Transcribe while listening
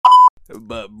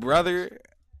But brother,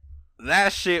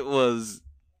 that shit was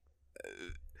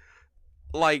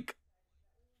like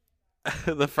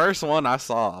the first one I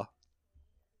saw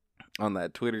on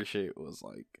that Twitter shit was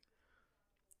like,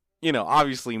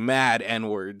 obviously mad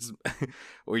N-words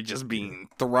were just being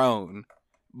thrown.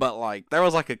 But like there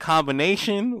was like a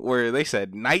combination where they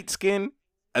said night skin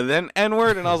and then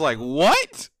N-word, and I was like,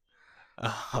 what?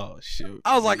 Oh shoot.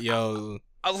 I was like, yo.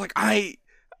 I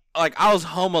was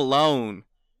home alone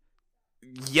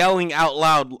yelling out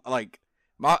loud, like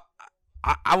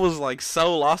I was like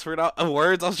so lost for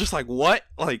words. I was just like, what?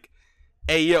 Like,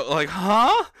 hey yo, like,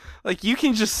 huh? Like, you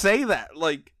can just say that,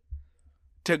 like,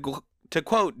 to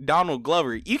quote Donald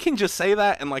Glover, you can just say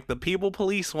that and like the people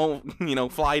police won't,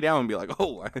 fly down and be like,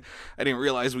 oh, I didn't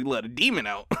realize we let a demon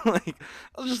out. Like,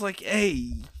 I was just like,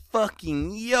 hey,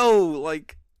 fucking yo,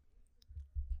 like,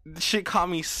 this shit caught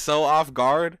me so off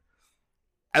guard.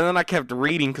 And then I kept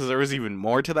reading because there was even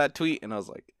more to that tweet, and I was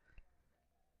like,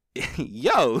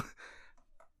 yo,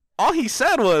 all he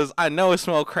said was, I know it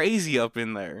smelled crazy up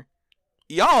in there.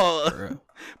 Y'all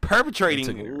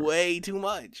perpetrating way too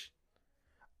much.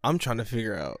 I'm trying to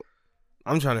figure out,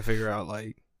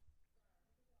 like,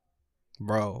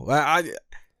 bro, I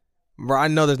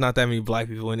know there's not that many black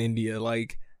people in India.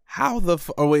 Like, how the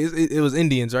wait, it was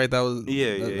Indians, right?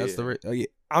 That's the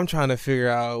I'm trying to figure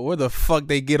out where the fuck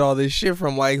they get all this shit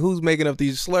from. Like, who's making up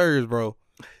these slurs, bro?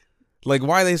 Like,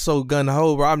 why are they so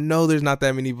gun-ho, bro? I know there's not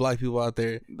that many black people out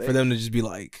there for them to just be,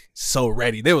 like, so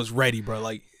ready. They was ready, bro.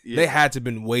 Like, they had to have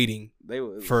been waiting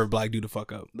for a black dude to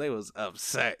fuck up. They was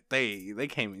upset. They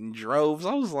came in droves.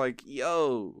 I was like,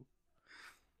 yo.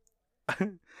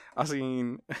 I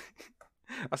seen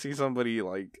somebody,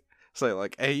 like, say,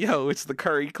 like, hey, yo, it's the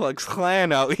Curry Klux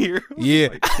Klan out here. Yeah.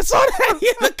 Like, I saw that.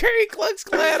 Yeah, the Curry Klux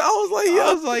Klan. I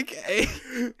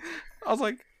was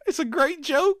like, it's a great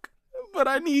joke, but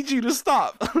I need you to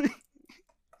stop.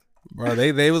 Bro,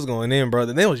 they was going in, bro.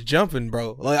 They was jumping,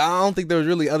 bro. Like, I don't think there was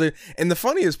really other. And the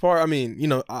funniest part, I mean,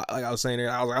 like I was saying there,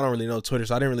 I don't really know Twitter,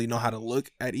 so I didn't really know how to look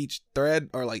at each thread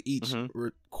or like each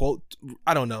quote.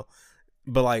 I don't know.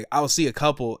 But like I'll see a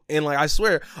couple, and like I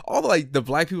swear, all the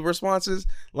black people responses,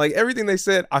 like everything they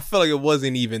said, I felt like it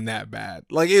wasn't even that bad.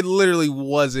 Like it literally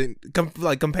wasn't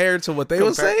compared to what they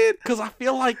were saying. Because I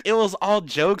feel like it was all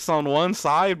jokes on one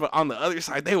side, but on the other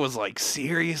side, they was like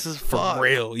serious as fuck. For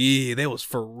real, yeah, they was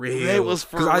for real. They was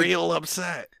for real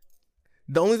upset.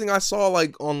 The only thing I saw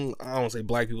like on, I don't want to say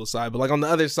black people's side, but like on the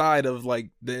other side of like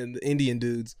the Indian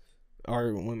dudes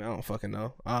or women, I don't fucking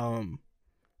know.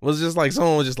 Was just like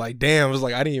someone was just like, damn, it was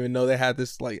like I didn't even know they had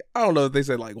this, like, I don't know if they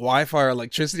said like Wi-Fi or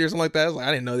electricity or something like that. I was like,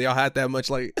 I didn't know they all had that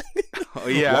much like oh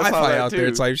yeah, Wi-Fi out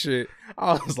there type shit.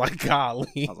 I was like,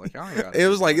 golly. I was like, oh, it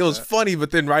was like it was funny,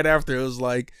 but then right after it was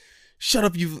like, shut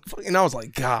up, you. And I was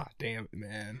like, God damn it,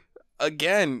 man.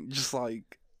 Again, just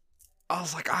like I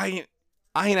was like, I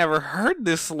ain't ever heard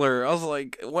this slur. I was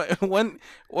like, when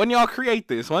y'all create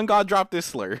this? When God dropped this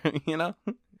slur? You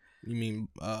mean,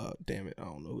 damn it, I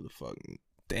don't know who the fuck.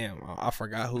 Damn, I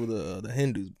forgot who the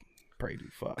Hindus pray to.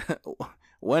 Fuck.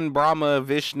 When Brahma,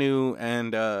 Vishnu,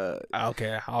 and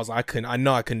okay, I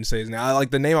know I couldn't say his name. I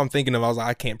like the name I'm thinking of. I was like,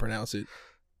 I can't pronounce it.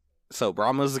 So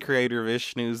Brahma's the creator,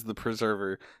 Vishnu's the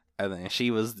preserver, and then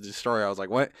she was the destroyer. I was like,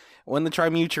 when the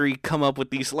Trimutri come up with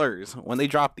these slurs, when they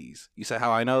drop these, you said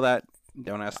how I know that?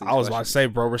 Don't ask these I was about to say,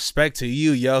 bro, respect to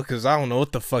you, yo, because I don't know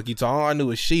what the fuck you talking. All I knew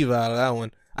was Shiva out of that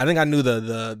one. I think I knew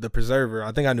the preserver.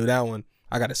 I think I knew that one.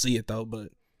 I got to see it though, but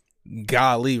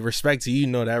golly, respect to you,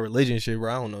 know that religion shit,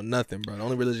 bro. I don't know nothing, bro. The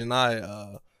only religion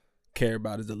I care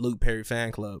about is the Luke Perry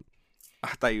fan club. I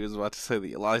thought you was about to say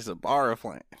the Eliza Barra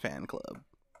fan club.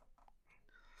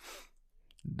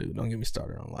 Dude, don't get me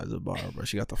started on Eliza Barra, bro.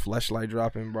 She got the fleshlight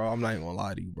dropping, bro. I'm not even gonna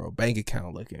lie to you, bro. Bank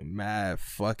account looking mad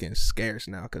fucking scarce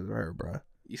now because of her, bro.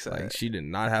 You said like she did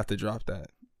not have to drop that.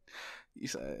 You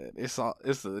said it's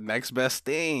the next best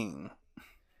thing.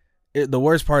 The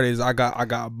worst part is I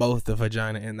got both the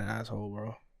vagina and the asshole,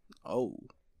 bro. Oh,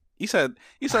 you said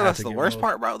that's the worst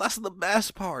part, bro. That's the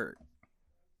best part,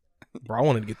 bro. I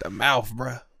wanted to get the mouth,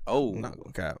 bro. Oh, I'm not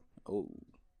gonna cap. Oh,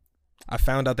 I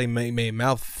found out they made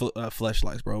mouth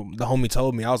fleshlights, bro. The homie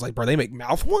told me. I was like, bro, they make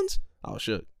mouth ones? Oh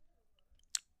shit.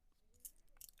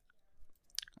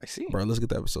 I see, bro. Let's get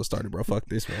the episode started, bro. Fuck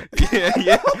this, man.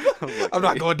 yeah. I'm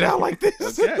not going down like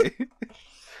this. Okay.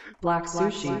 Black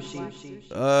Sushi.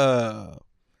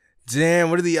 Damn,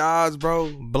 what are the odds,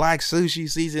 bro? Black Sushi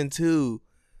season 2,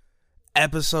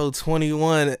 episode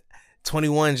 21.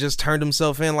 21 just turned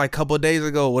himself in like a couple of days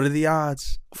ago. What are the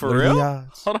odds? For real?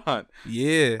 Hold on.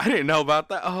 Yeah. I didn't know about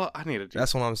that. Oh, I need to.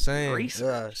 That's what I'm saying.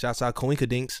 Shouts out Coinka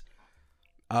Dinks.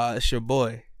 It's your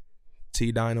boy,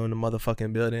 T Dino in the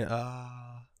motherfucking building.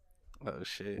 Oh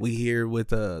shit. We here with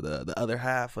the other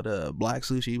half of the Black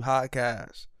Sushi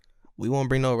podcast. We won't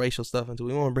bring no racial stuff into.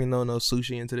 We won't bring no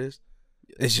sushi into this.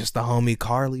 It's just the homie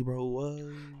Carly, bro. What?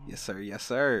 Yes sir. Yes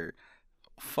sir.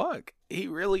 Fuck. He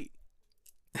really.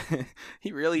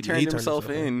 he really turned himself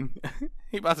in.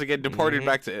 He about to get deported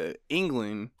back to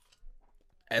England.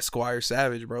 Esquire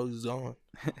Savage, bro. He's gone.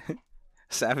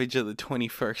 Savage of the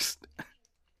 21st.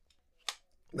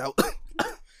 No.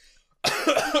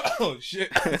 Oh shit!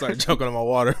 I started choking on my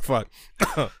water. Fuck.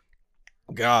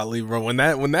 Golly, bro. When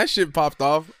that shit popped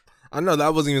off, I know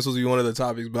that wasn't even supposed to be one of the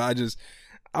topics, but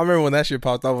I remember when that shit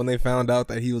popped off when they found out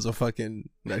that he was it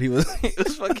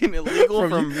was fucking illegal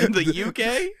from the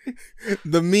UK.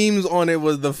 The memes on it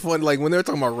was the fun, like when they were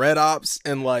talking about Red Ops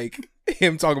and like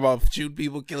him talking about shooting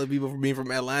people, killing people for being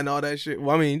from Atlanta, all that shit.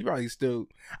 Well, I mean, probably still.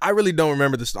 I really don't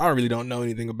remember this. I really don't know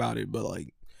anything about it, but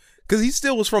like, cause he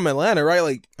still was from Atlanta, right?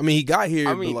 Like, I mean, he got here.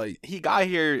 I mean, but like, he got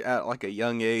here at like a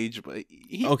young age, but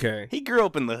he grew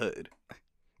up in the hood.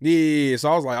 Yeah.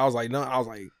 So I was like,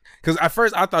 cause at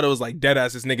first I thought it was like dead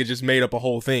ass. This nigga just made up a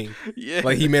whole thing. Yeah,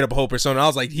 like he made up a whole persona. I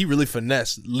was like, he really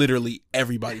finessed literally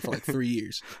everybody for like 3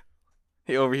 years.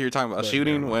 He over here talking about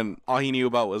shooting when all he knew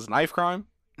about was knife crime.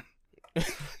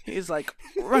 He's like,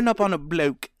 run up on a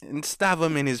bloke and stab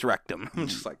him in his rectum. I'm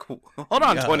just like, hold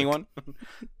on, 21.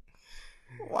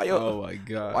 Oh my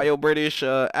god. Why your British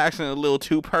accent a little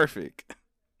too perfect?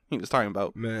 He was talking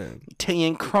about tea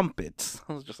and crumpets.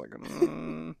 I was just like,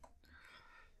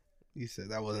 He said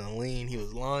that wasn't lean. He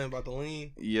was lying about the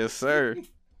lean. Yes, sir.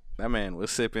 That man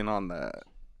was sipping on that.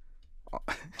 Oh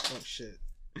shit.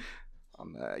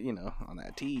 On that, on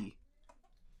that tea.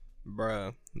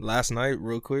 Bruh. Last night,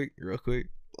 real quick.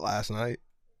 Last night.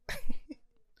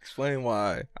 Explain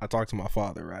why I talked to my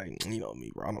father, right? You know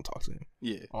me, bro. I don't talk to him.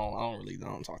 Yeah. I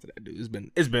don't talk to that dude.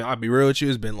 It's been, I'll be real with you,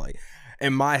 it's been like,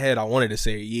 in my head, I wanted to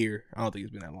say a year. I don't think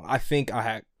it's been that long. I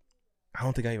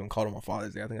don't think I even called him on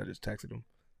Father's Day. I think I just texted him.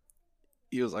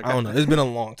 He was like, I don't know. It's been a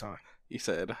long time. He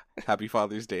said, "Happy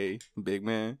Father's Day, big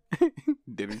man."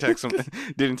 Didn't text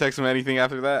him anything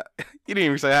after that. He didn't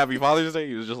even say Happy Father's Day.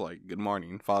 He was just like, "Good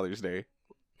morning, Father's Day."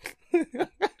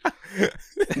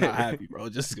 Not happy, bro.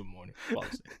 Just good morning,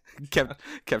 Father's Day.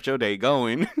 Kept your day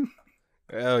going.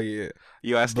 Hell yeah.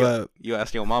 You asked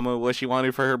your mama what she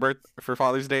wanted for for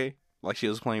Father's Day, like she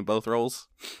was playing both roles.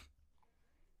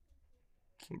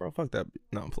 Bro, fuck that.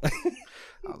 No, I'm playing.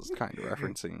 I was kind of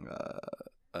referencing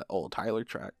an old Tyler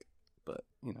track, but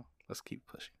let's keep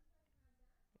pushing.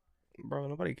 Bro,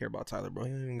 nobody care about Tyler, bro.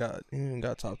 He ain't even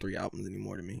got top 3 albums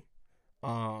anymore to me.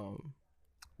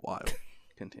 Wild.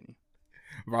 Continue.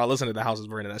 Bro, I listened to The House is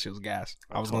Burning. That shit was gas.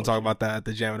 I was gonna talk about that at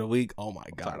the Jam of the Week. Oh my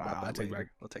god, We'll talk about that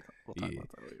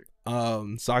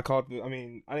later. So I called. I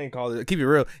didn't call it. Keep it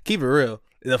real.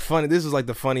 This was like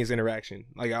the funniest interaction.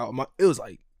 Like it was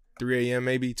like 3 a.m.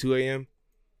 maybe 2 a.m.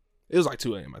 It was like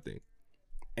 2 a.m. I think.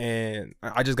 And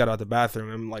I just got out the bathroom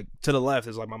and like to the left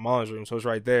is like my mom's room, so it's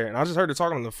right there. And I just heard her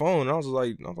talking on the phone, and I was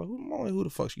like, who the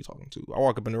fuck she talking to? I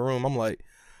walk up in the room, I'm like,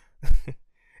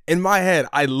 in my head,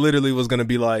 I literally was gonna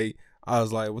be like, I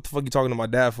was like, what the fuck you talking to my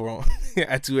dad for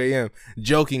at 2 a.m.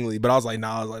 jokingly, but I was like,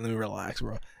 nah, let me relax,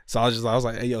 bro. So I was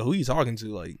like, hey yo, who you talking to?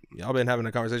 Like, y'all been having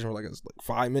a conversation for like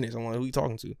 5 minutes. I'm like, who you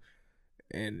talking to?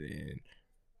 And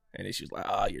then she was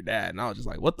like, your dad. And I was just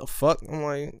like, what the fuck? I'm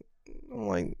like,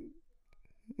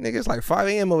 nigga, it's like 5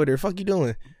 a.m. over there. Fuck you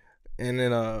doing? And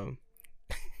then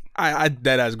I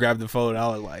dead ass grabbed the phone. I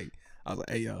was like,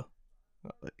 hey yo,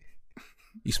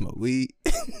 you smoke weed?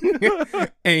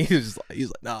 And he was like,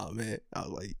 nah, man. I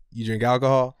was like, you drink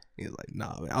alcohol? He was like,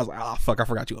 nah, man. I was like, oh fuck, I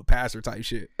forgot you a pastor type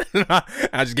shit.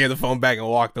 I just gave the phone back and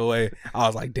walked away. I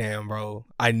was like, damn, bro.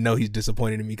 I know he's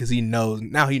disappointed in me because he knows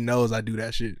I do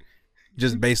that shit.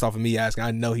 Just based off of me asking,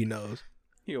 I know he knows.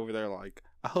 He over there like,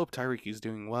 I hope Tyreek is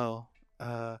doing well.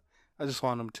 I just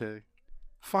want him to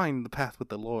find the path with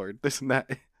the Lord. This and that.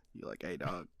 You're like, hey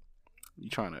dog, you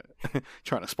trying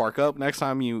to spark up next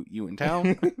time you in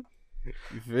town?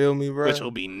 You feel me, bro? Which will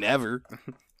be never.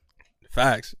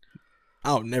 Facts.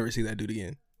 I'll never see that dude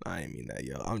again. I ain't mean that,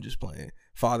 yo. I'm just playing.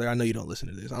 Father, I know you don't listen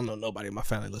to this. I don't know nobody in my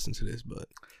family listens to this, but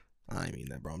I ain't mean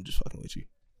that, bro. I'm just fucking with you.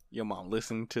 Your mom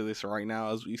listening to this right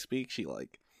now as we speak. She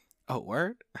like, oh,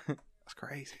 word? That's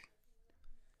crazy.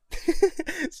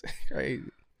 It's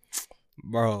crazy.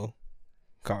 Bro,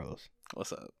 Carlos.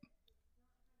 What's up?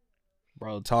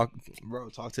 Bro, talk to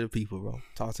the people, bro.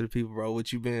 Talk to the people, bro.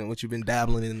 What you been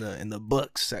dabbling in the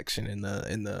books section, in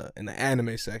the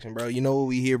anime section, bro. You know what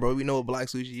we hear, bro. We know what Black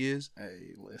Sushi is.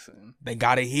 Hey, listen. They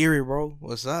gotta hear it, bro.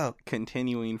 What's up?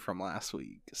 Continuing from last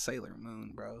week, Sailor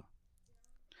Moon, bro.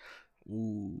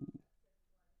 Ooh.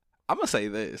 I'm gonna say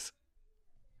this: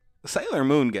 Sailor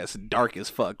Moon gets dark as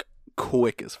fuck,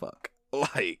 quick as fuck.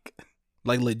 Like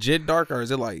legit dark, or is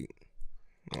it like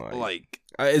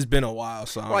it's been a while,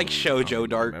 so like shoujo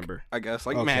dark, remember. I guess,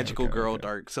 like Okay, magical okay, girl okay.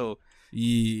 dark. So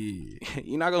Yeah,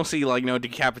 you're not gonna see like no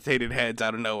decapitated heads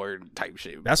out of nowhere type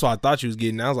shit. that's what I thought you was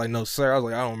getting. I was like, no, sir. I was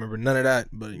like, I don't remember none of that.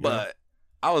 But But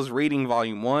I was reading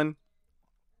volume 1,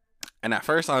 and at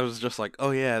first I was just like,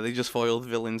 oh yeah, they just foiled the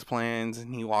villain's plans,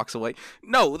 and he walks away.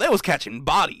 No, they was catching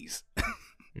bodies,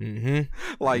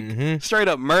 like straight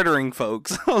up murdering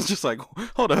folks. I was just like,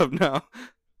 hold up now.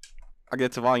 I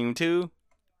get to volume 2.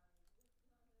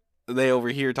 They over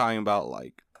here talking about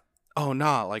like, oh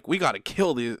nah, like we gotta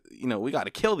kill the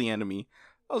enemy.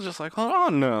 I was just like, hold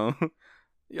on now,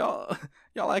 y'all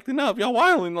acting up, y'all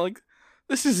wilding, like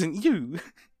this isn't you.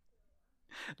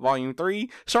 Volume 3,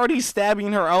 Shorty's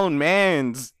stabbing her own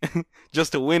mans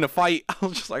just to win a fight. I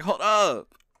was just like, hold up,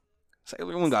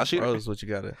 Sailor Moon got shooters. That's what you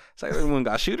gotta. Sailor Moon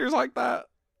got shooters like that.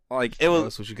 Like it was.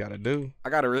 That's what you gotta do. I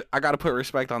gotta put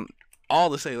respect on all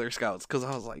the Sailor Scouts, because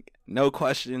I was like, no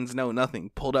questions, no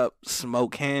nothing. Pulled up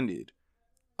smoke handed.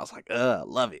 I was like,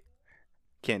 love it.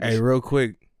 Can't. Hey, real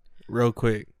quick.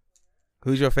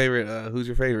 Who's your favorite?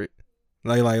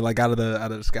 Like out of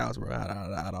the scouts, bro. Out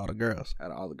of all the girls.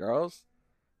 Out of all the girls.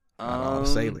 Out of all the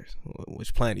sailors.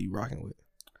 Which planet are you rocking with?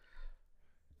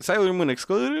 Sailor Moon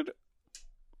excluded.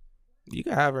 You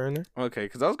can have her in there. Okay,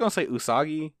 because I was gonna say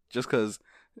Usagi, just because,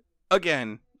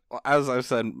 again, as I've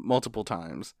said multiple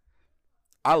times,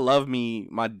 I love me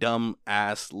my dumb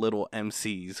ass little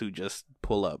MCs who just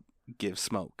pull up, give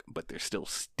smoke, but they're still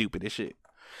stupid as shit.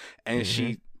 And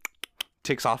she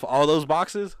ticks off all those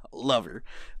boxes. Love her.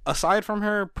 Aside from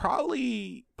her,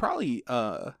 probably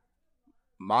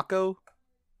Mako.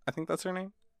 I think that's her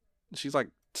name. She's like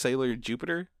Sailor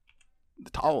Jupiter,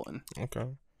 the tall one. Okay.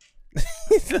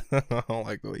 I don't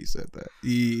like the way you said that.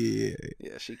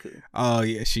 Yeah, she could. Oh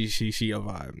yeah, she your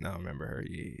vibe. Now I remember her.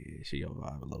 Yeah, she your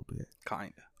vibe a little bit.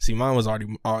 Kinda. See, mine was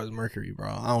always Mercury, bro.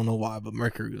 I don't know why, but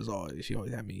Mercury was she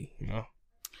always had me, you know.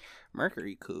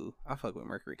 Mercury, cool. I fuck with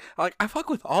Mercury. I fuck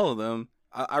with all of them.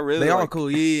 I really. They all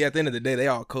cool. Yeah, at the end of the day, they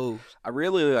all cool. I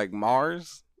really like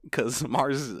Mars, because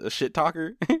Mars is a shit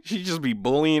talker. She just be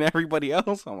bullying everybody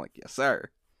else. I'm like, yes, sir.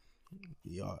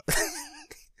 Yeah.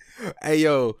 Hey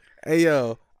yo.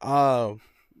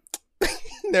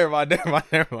 Never mind.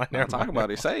 Talk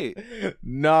about it. Say it.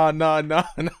 No.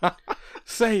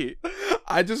 Say it.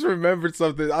 I just remembered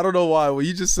something. I don't know why. Well,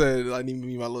 you just said I need to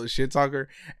be my little shit talker,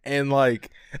 and like,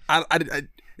 I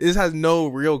this has no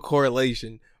real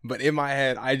correlation. But in my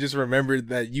head, I just remembered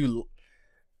that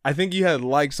I think you had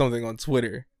liked something on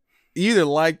Twitter. You either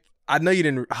liked, I know you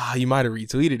didn't. You might have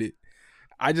retweeted it.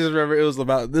 I just remember it was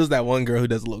that one girl who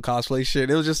does a little cosplay shit.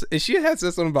 It was just, and she had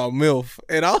said something about MILF,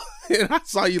 and I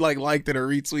saw you like liked it or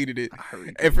retweeted it,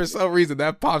 and for some reason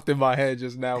that popped in my head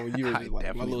just now when you were just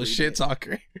like my little shit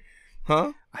talker,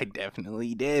 huh? I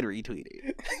definitely did retweet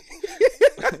it.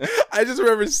 I just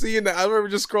remember seeing that. I remember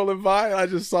just scrolling by and I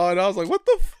just saw it. And I was like, "What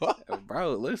the fuck,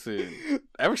 bro?" Listen,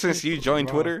 ever since you joined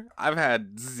Twitter, I've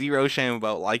had zero shame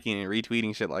about liking and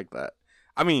retweeting shit like that.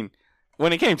 I mean,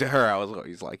 when it came to her, I was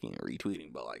always liking and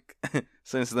retweeting, but like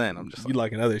since then, I'm just you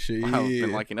liking other shit. I've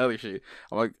been liking other shit.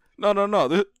 I'm like, no,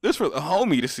 this for the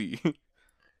homie to see.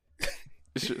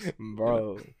 It's just,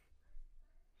 bro,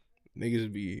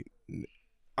 niggas be.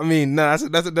 I mean, no, that's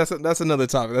another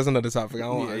topic. That's another topic. I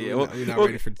don't. Yeah, we're not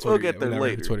ready for Twitter. We'll get there yet.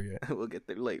 later. We'll get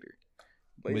there later.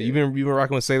 But you've been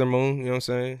rocking with Sailor Moon. You know what I'm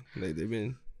saying? They've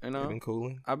been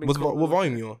cooling. What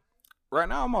volume you on? Right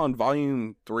now, I'm on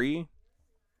volume 3.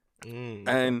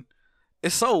 And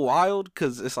it's so wild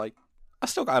because it's like I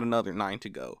still got another 9 to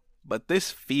go, but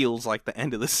this feels like the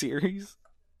end of the series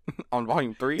on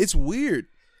volume 3. It's weird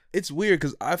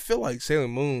because I feel like Sailor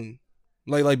Moon,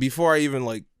 like before I even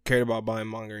like cared about buying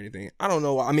manga or anything. I don't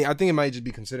know. I mean, I think it might just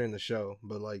be considering the show,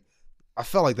 but like I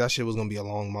felt like that shit was gonna be a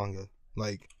long manga.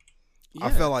 Like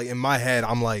I felt like in my head,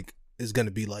 I'm like it's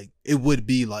gonna be like it would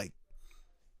be like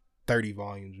 30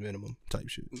 volumes minimum type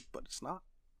shit, but it's not.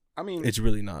 I mean, it's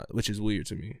really not, which is weird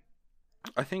to me.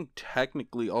 I think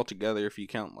technically altogether, if you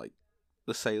count like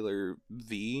the Sailor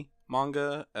V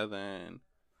manga, and then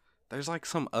there's like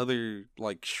some other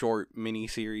like short mini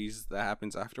series that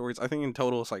happens afterwards. I think in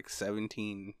total it's like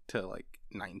 17 to like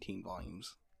 19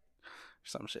 volumes or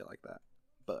some shit like that.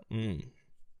 But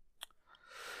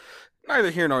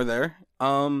neither here nor there.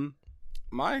 I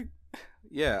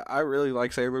really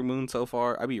like Sailor Moon so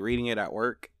far. I be reading it at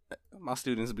work. My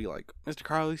students be like, Mr.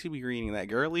 Carlos, you be reading that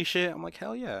girly shit? I'm like,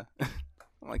 hell yeah.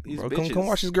 I'm like, these bitches. Come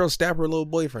watch this girl stab her little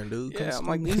boyfriend, dude. I'm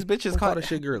like, these bitches caught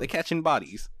shit girly. They catching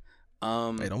bodies.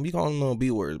 Hey, don't be calling no B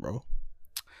words, bro.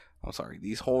 I'm sorry.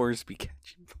 These whores be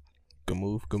catching. Good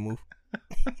move. Good move.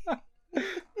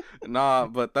 Nah,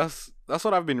 but that's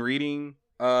what I've been reading.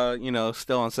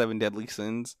 Still on Seven Deadly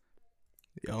Sins.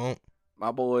 Yo,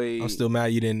 My boy. I'm still mad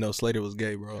you didn't know Slater was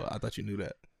gay, bro. I thought you knew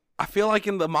that. I feel like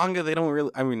in the manga they don't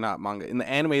really. I mean, not manga. In the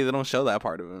anime they don't show that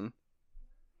part of him.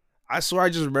 I swear I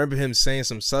just remember him saying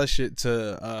some sus shit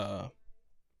to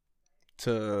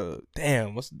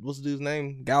damn, what's the dude's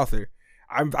name? Gauther.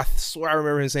 I swear I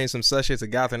remember him saying some sus shit to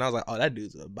Gauther, and I was like, oh, that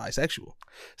dude's a bisexual.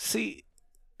 See,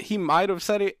 he might have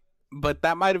said it, but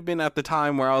that might have been at the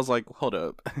time where I was like, hold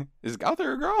up, is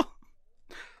Gauther a girl?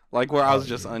 Like where I was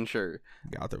just unsure.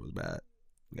 Gauther was bad.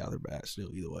 Gauther bad still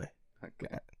either way.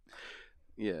 Okay.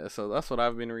 Yeah, so that's what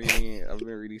I've been reading. I've been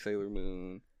reading Sailor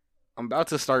Moon. I'm about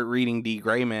to start reading D.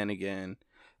 Gray Man again.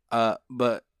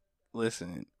 But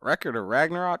listen, Record of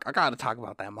Ragnarok, I gotta talk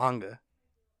about that manga.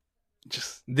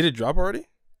 Just Did it drop already?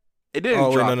 it didn't Oh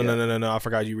wait, drop no, yet, no. I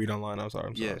forgot you read online. I'm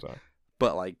sorry. Yeah. I'm sorry.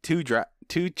 but like two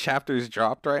chapters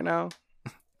dropped right now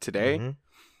today, Mhm.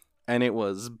 and it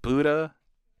was Buddha,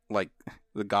 like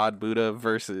the god Buddha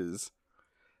versus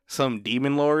some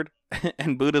demon lord,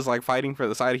 and Buddha's like fighting for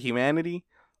the side of humanity.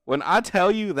 When I tell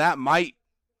you that might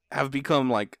have become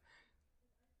like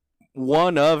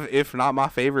one of, if not my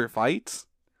favorite fights,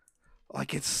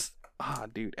 like it's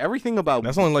dude, everything about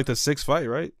That's only like the 6th fight,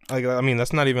 right? Like, I mean,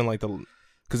 that's not even like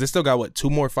because they still got what 2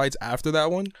 more fights after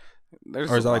that one,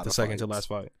 there's or is a that like lot the of second to fights. last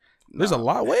fight? There's a Nah.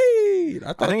 lot. Wait,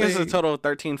 I think it's a total of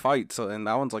 13 fights, so and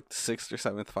that one's like the 6th or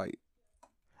 7th fight.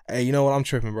 Hey, you know what? I'm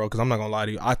tripping, bro. Because I'm not gonna lie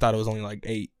to you. I thought it was only like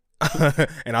 8,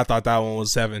 and I thought that one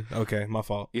was 7. Okay, my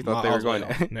fault. You thought I they were was way going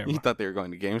off. Never you mind. thought they were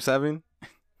going to game 7?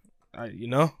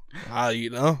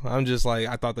 I'm just like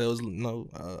I thought there was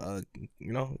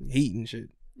heat and shit.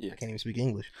 Yeah. I can't even speak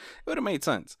English. It would have made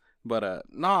sense. But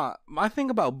my thing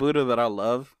about Buddha that I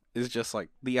love is just like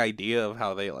the idea of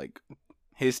how they like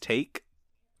his take,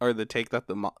 or the take that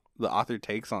the author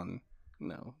takes on,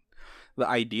 the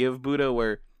idea of Buddha,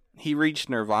 where he reached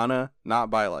nirvana not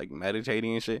by like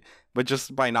meditating and shit, but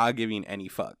just by not giving any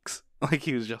fucks. Like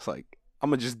he was just like, I'm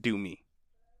gonna just do me,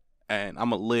 and I'm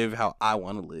gonna live how I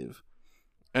want to live.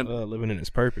 And Living in his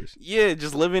purpose. yeah,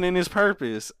 just living in his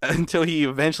purpose until he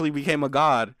eventually became a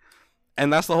god.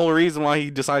 And that's the whole reason why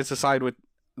he decides to side with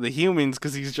the humans,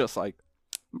 because he's just like,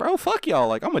 bro, fuck y'all.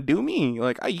 Like, I'm gonna do me.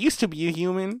 Like, I used to be a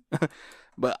human,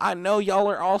 but I know y'all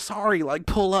are all sorry. Like,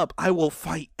 pull up. I will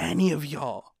fight any of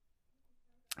y'all.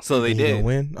 So they Think he gonna did.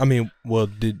 win. I mean, well,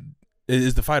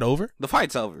 is the fight over? The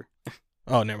fight's over.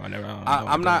 Oh, never mind.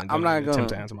 I'm not gonna attempt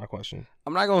to answer my question.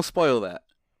 I'm not gonna spoil that,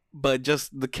 but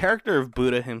just the character of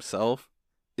Buddha himself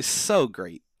is so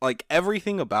great. Like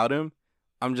everything about him,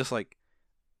 I'm just like,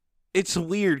 it's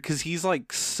weird because he's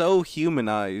like so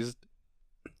humanized,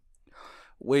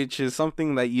 which is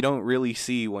something that you don't really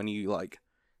see when you like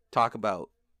talk about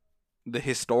the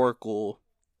historical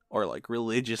or like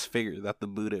religious figure that the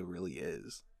Buddha really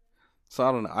is. So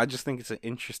I don't know. I just think it's an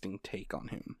interesting take on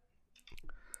him.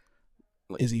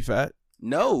 Is he fat?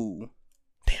 No.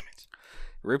 Damn it.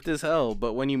 Ripped as hell,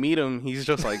 but when you meet him, he's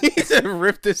just like He said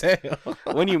ripped his hell.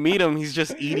 when you meet him, he's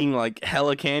just eating like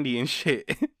hella candy and shit.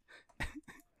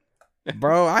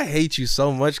 Bro, I hate you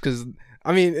so much because,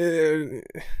 I mean,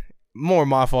 more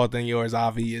my fault than yours,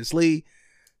 obviously.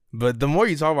 But the more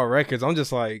you talk about records, I'm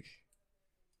just like,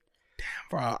 damn,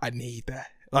 bro, I need that.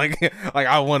 Like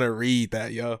I want to read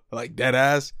that, yo. Like, dead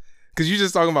ass. Because you're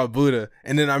just talking about Buddha.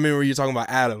 And then I remember you talking about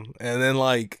Adam. And then,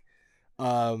 like,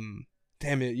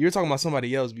 damn it, you were talking about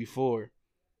somebody else before.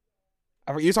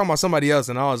 You're talking about somebody else,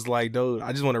 and I was like, dude,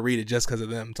 I just want to read it just because of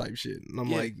them type shit. And I'm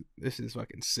Yeah. like, this is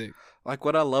fucking sick. Like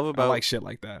what I love I about like shit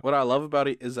like that. what I love about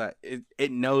it is that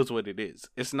it knows what it is.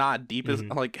 It's not deep as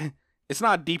Mhm. like it's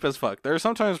not deep as fuck. There are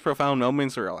sometimes profound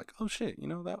moments where you're like, oh shit,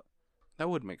 that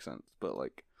would make sense. But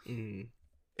like Mm.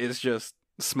 it's just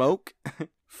smoke,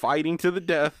 fighting to the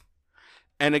death,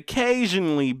 and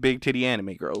occasionally big titty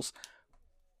anime girls.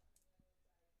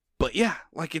 But yeah,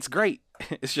 like it's great.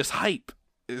 It's just hype.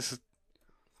 It's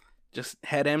just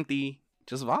head empty,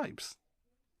 just vibes.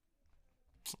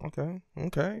 Okay. I'm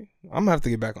gonna have to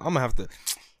get back. I'm gonna have to.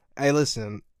 Hey,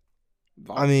 listen.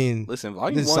 Vol- I mean, listen,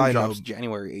 Volume this 1 side drops note-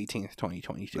 January 18th,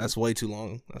 2022. that's way too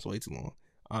long.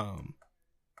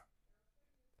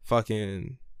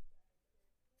 Fucking.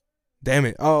 Damn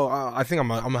it. Oh, I think I'm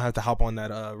gonna have to hop on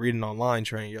that reading online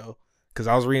train, yo. Cause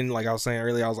I was reading, like I was saying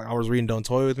earlier, I was reading Don't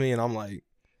Toy With Me, and I'm like,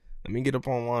 let me get up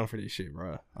online for this shit,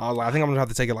 bro. I was like, I think I'm gonna have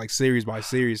to take it like series by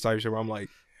series type shit. Where I'm like,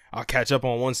 I'll catch up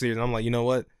on one series, and I'm like, you know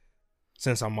what?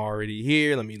 Since I'm already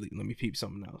here, let me peep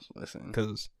something else. Listen,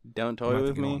 Cause don't I'm gonna toy have to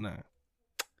with get me. on that.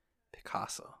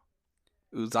 Picasso.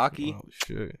 Uzaki, Oh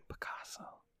shit. Picasso.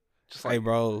 Just Hey, like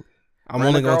bro. I'm Rent a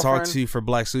only gonna talk Girlfriend? to you for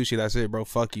Black Sushi. That's it, bro.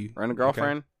 Fuck you. Rent a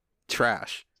Girlfriend,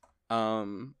 trash.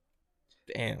 Damn.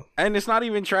 And it's not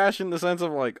even trash in the sense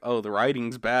of like, oh, the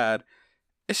writing's bad.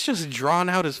 It's just drawn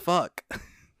out as fuck.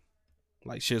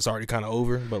 Like shit's already kind of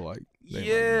over, but like,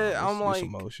 Yeah, nah, I'm let's do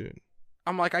some like- more shit.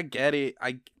 I'm like, I get it.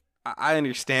 I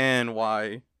understand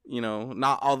why,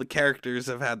 not all the characters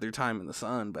have had their time in the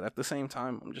sun, but at the same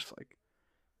time, I'm just like,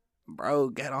 bro,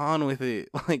 get on with it.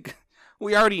 Like,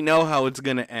 we already know how it's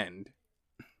gonna end.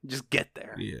 Just get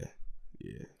there. Yeah.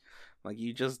 Like,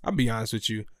 you just I'll be honest with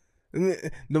you.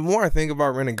 The more I think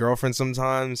about Rent a Girlfriend,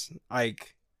 sometimes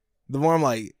like, the more I'm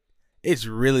like, it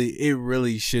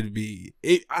really should be.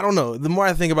 I don't know. The more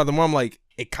I think about it, the more I'm like,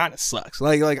 it kind of sucks.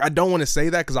 Like I don't want to say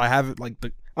that because I have it. Like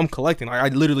I'm collecting. Like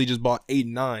I literally just bought 8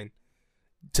 and 9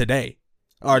 today,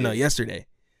 or no, yesterday.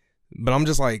 But I'm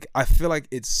just like, I feel like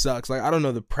it sucks. Like I don't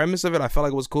know, the premise of it, I felt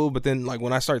like it was cool, but then like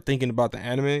when I start thinking about the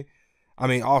anime, I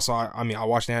mean, also I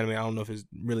watched the anime. I don't know if it's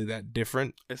really that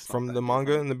different it's not from that the manga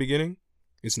different. in the beginning.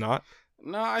 It's not.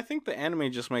 No, I think the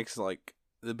anime just makes like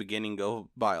the beginning go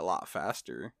by a lot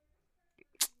faster.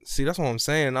 See, that's what I'm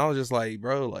saying. I was just like,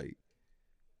 bro, like,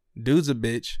 dude's a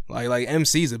bitch. Like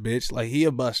MC's a bitch. Like he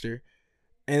a buster.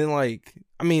 And like,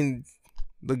 I mean,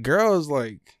 the girl is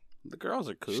like, The girls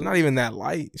are cool. she's not even that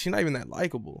She's not even that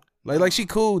likable. Like she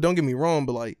cool. Don't get me wrong,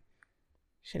 but like,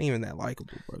 she ain't even that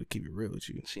likable, bro. To keep it real with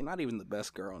you. She's not even the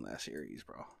best girl in that series,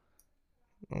 bro.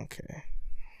 Okay.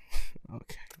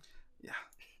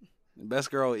 The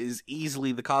best girl is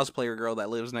easily the cosplayer girl that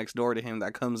lives next door to him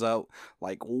that comes out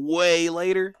like way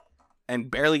later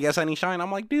and barely gets any shine.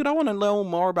 I'm like, dude, I want to know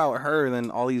more about her than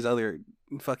all these other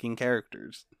fucking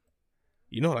characters.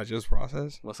 You know what I just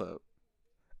processed? What's up?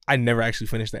 I never actually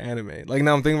finished the anime. Like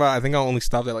now I'm thinking about it, I think I only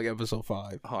stopped at like episode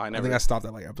 5. Oh, I think I stopped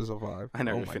at like episode 5. I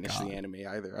never Oh my finished God. the anime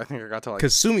either. I think I got to like,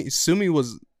 Cause Sumi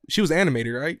was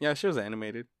animated, right? yeah, she was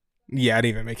animated. Yeah, I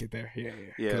didn't even make it there. Yeah.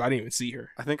 Yeah. Cause I didn't even see her.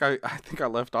 I think I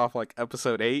left off like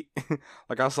episode 8.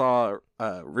 Like I saw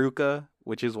Ruka,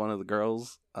 which is one of the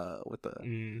girls with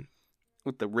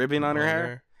the ribbon on her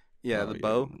hair. Yeah, Oh, the yeah.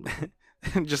 bow.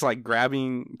 Just like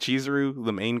grabbing Chizuru,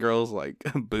 the main girl's like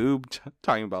boob,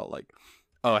 talking about like,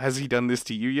 oh, has he done this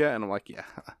to you yet? And I'm like, yeah,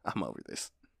 I'm over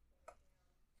this.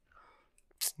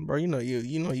 Bro, you know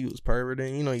you was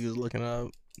perverting. You know you was looking up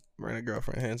Rent a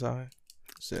Girlfriend hentai.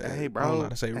 Said, Hey, bro. I don't know how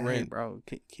to say Hey, rent. bro.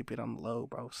 Keep it on the low,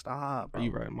 bro. Stop, bro.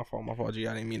 You right. My fault. G,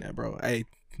 I didn't mean that, bro. Hey,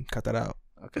 cut that out.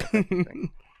 Okay. Thank you.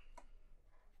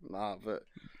 Nah, but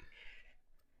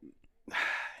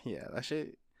yeah, that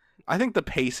shit. I think the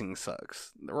pacing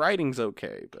sucks. The writing's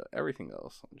okay, but everything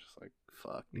else, I'm just like,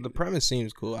 fuck. The dude. premise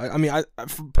seems cool. I mean, I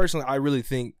personally, I really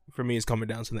think for me, it's coming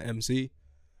down to the MC.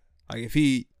 Like, if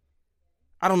he,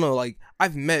 I don't know. Like,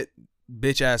 I've met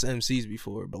bitch ass MCs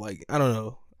before, but like, I don't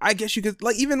know. I guess you could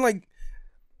like even like.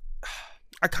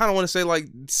 I kind of want to say like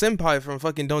Senpai from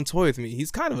fucking Don't Toy With Me. He's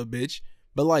kind of a bitch,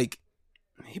 but like.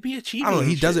 He be achieving. I don't know.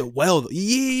 He does shit. it well.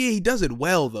 Yeah, he does it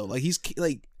well though. Like he's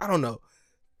like I don't know.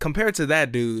 Compared to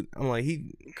that dude, I'm like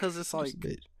Because it's he's like a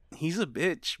bitch. he's a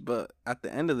bitch, but at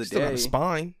the end of the Still got day, a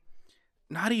spine.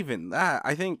 not even that.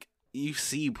 I think you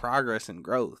see progress and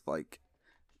growth. Like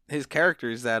his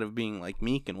characters that of being like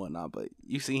meek and whatnot, but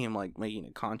you see him like making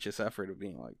a conscious effort of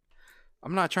being like,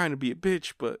 I'm not trying to be a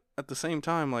bitch, but at the same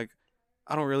time, like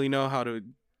I don't really know how to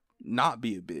not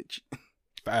be a bitch.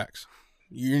 Facts.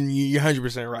 You're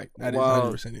 100% right. That is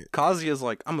Well, 100% it. Kazuya's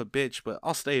like, I'm a bitch, but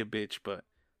I'll stay a bitch, but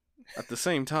at the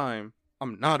same time,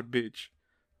 I'm not a bitch.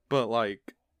 But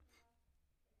like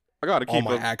I gotta All keep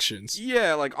my up. actions.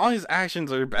 Yeah, like all his actions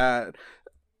are bad.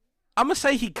 I'm gonna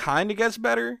say he kind of gets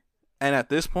better, and at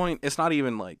this point, it's not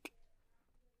even like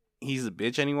he's a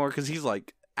bitch anymore because he's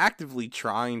like actively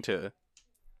trying to,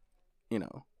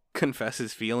 confess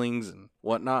his feelings and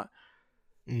whatnot.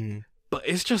 Mm. But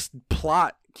it's just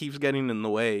plot keeps getting in the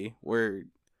way where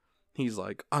he's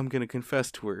like, I'm gonna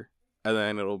confess to her, and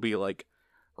then it'll be like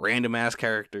random ass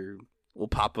character will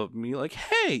pop up and be like,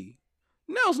 hey,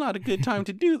 now's not a good time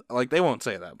to do like they won't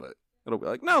say that, but it'll be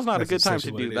like, now's not That's a good time to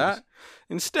essentially do what it that. is.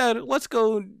 Instead, let's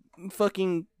go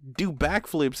fucking do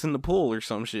backflips in the pool or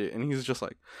some shit. And he's just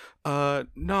like,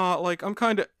 nah, like I'm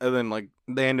kinda, and then like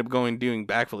they end up going doing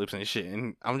backflips and shit,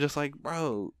 and I'm just like,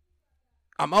 bro,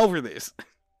 I'm over this.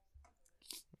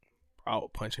 I'll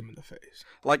punch him in the face.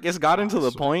 Like it's gotten to I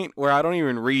the swear. point where I don't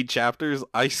even read chapters.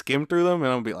 I skim through them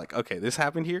and I'll be like, okay, this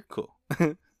happened here, cool.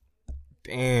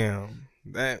 Damn.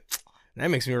 That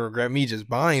makes me regret me just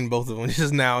buying both of them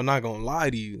just now. I'm not gonna lie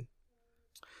to you.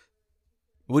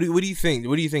 What do you think?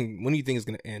 What do you think? When do you think it's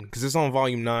gonna end? Because it's on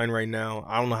volume 9 right now.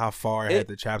 I don't know how far ahead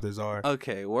the chapters are.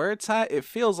 Okay, where it's at, it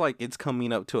feels like it's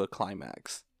coming up to a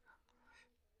climax.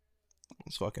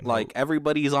 It's fucking like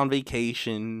everybody's on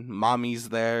vacation. Mommy's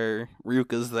there.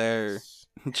 Ryuka's there.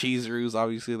 Chizuru's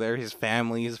obviously there. His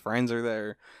family, his friends are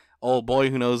there. Old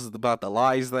boy who knows about the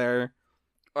lies there.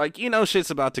 Like, you know, shit's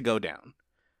about to go down.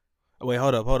 Wait,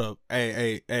 hold up.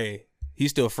 Hey. He's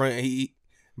still friend.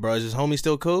 Bro, is his homie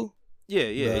still cool?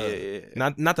 Yeah.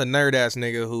 Not the nerd ass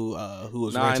nigga who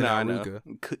was renting out Ruka.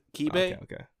 Kibe?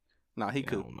 Okay. Nah, he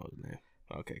cool. I don't know his name.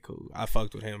 Okay, cool. I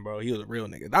fucked with him, bro. He was a real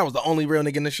nigga. That was the only real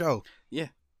nigga in the show. Yeah.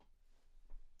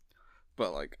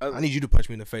 But like, I need you to punch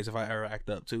me in the face if I ever act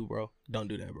up too, bro. Don't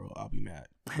do that, bro. I'll be mad.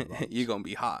 You're gonna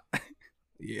be hot.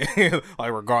 Yeah.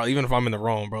 Like regardless, even if I'm in the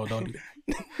wrong, bro, don't do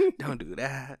that. Don't do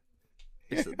that.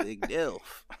 It's a big deal.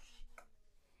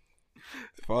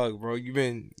 Fuck, bro. You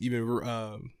been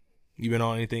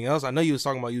on anything else? I know you was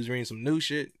talking about you was reading some new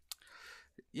shit.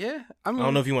 Yeah, I mean, I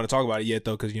don't know if you want to talk about it yet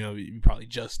though, because you know you probably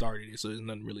just started it, so there's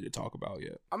nothing really to talk about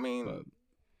yet. I mean, but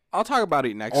I'll talk about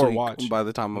it next week. Watch by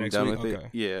the time I'm done with okay. it.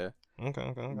 Yeah.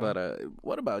 Okay. But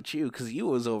what about you? Because you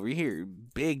was over here,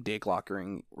 big dick locker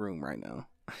room right now.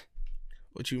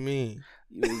 What you mean?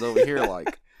 You was over here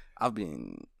like I've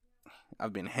been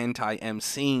hentai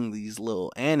emceeing these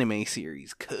little anime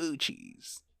series,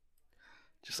 coochies.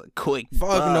 Just a quick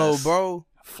fuck no, bro.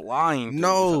 Flying.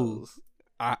 No.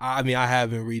 I mean, I have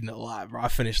been reading a lot, bro. I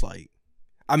finished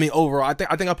overall, I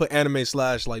think I put anime /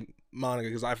 like manga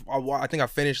because I think I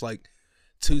finished like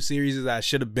 2 series that I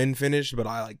should have been finished, but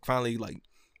I like finally like,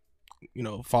 you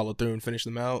know, followed through and finished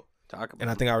them out. I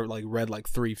think I like read like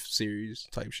 3 series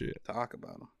type shit. Talk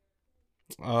about them.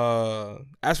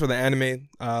 As for the anime,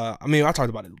 I mean, I talked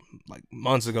about it like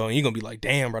months ago, and you're gonna be like,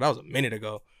 damn, bro, that was a minute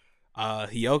ago.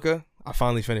 Hyoka, I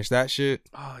finally finished that shit.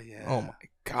 Oh yeah. Oh my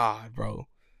god, bro.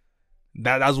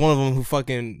 That was one of them who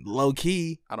fucking low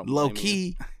key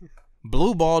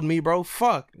blue balled me, bro.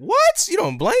 Fuck. What? You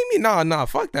don't blame me? Nah.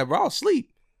 Fuck that, bro. I'll sleep.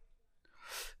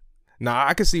 Nah,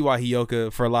 I can see why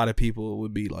Hyoka for a lot of people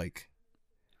would be like,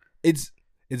 it's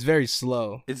very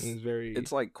slow.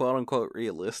 It's like quote unquote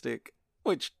realistic,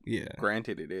 which yeah,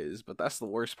 granted it is, but that's the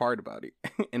worst part about it,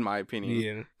 in my opinion.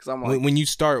 Yeah, because I'm like, when you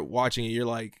start watching it, you're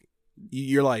like,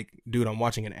 dude, I'm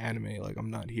watching an anime. Like,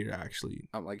 I'm not here to actually.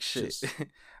 I'm like, shit.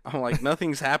 I'm like,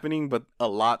 nothing's happening, but a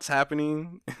lot's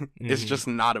happening. It's just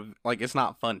not it's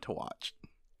not fun to watch.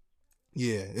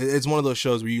 Yeah, it's one of those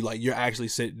shows where you're actually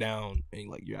sitting down and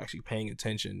like you're actually paying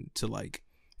attention to like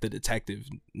the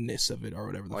detectiveness of it or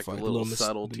whatever the like fuck, the little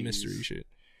subtleties, the mystery shit.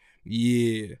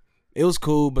 Yeah, it was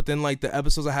cool, but then like the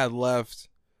episodes I had left,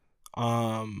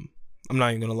 I'm not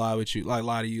even gonna lie to you,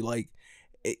 like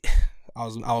I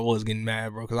was getting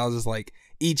mad, bro, because I was just like,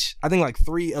 I think like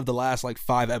 3 of the last like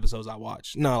 5 episodes I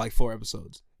watched. No, like 4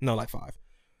 episodes. No, like 5.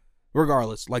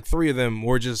 Regardless, like 3 of them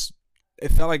were just, it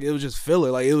felt like it was just filler.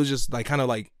 Like it was just like kind of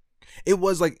like, it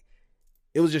was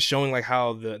just showing like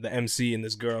how the MC and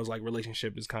this girl's like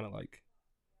relationship is kind of like,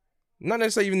 not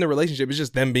necessarily even the relationship, it's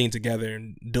just them being together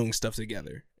and doing stuff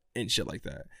together and shit like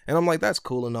that. And I'm like, that's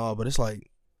cool and all, but it's like,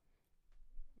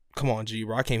 come on, G,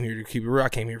 bro. I came here to keep it real. I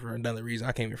came here for another reason.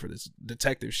 I came here for this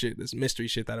detective shit, this mystery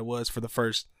shit that it was for the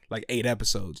first like 8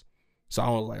 episodes. So I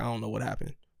was like, I don't know what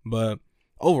happened. But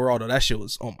overall, though, that shit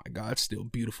was, oh my god, it's still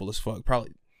beautiful as fuck.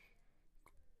 Probably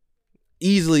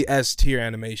easily S tier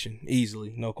animation.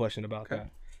 Easily. No question about that.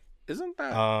 Isn't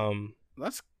that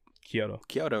that's Kyoto,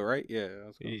 right? Yeah.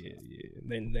 Yeah.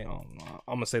 They I'm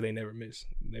gonna say they never miss.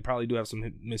 They probably do have some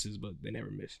misses, but they never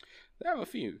miss. They have a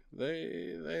few.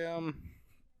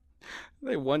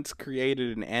 They once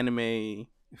created an anime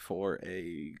for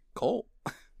a cult.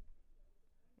 I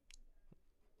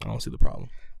don't see the problem.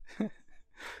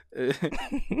 I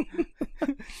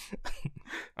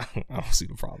don't see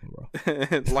the problem, bro.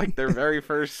 Like their very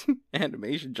first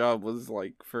animation job was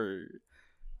like for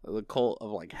the cult of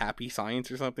like Happy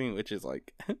Science or something, which is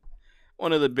like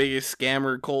one of the biggest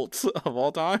scammer cults of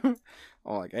all time.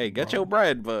 I'm like, hey, get your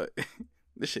bread, but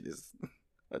this shit is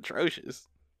atrocious.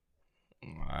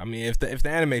 I mean, if the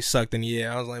anime sucked, then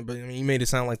yeah, I was like, but I mean, you made it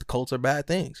sound like the cults are bad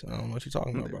things. I don't know what you're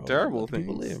talking about, bro. Terrible things.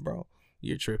 People live, bro.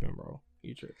 You're tripping, bro.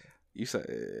 You tripping. You say,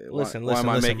 why listen, am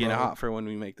I making bro. it hot for when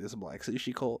we make this Black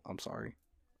Sushi cult? I'm sorry.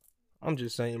 I'm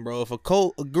just saying, bro. If a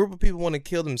group of people want to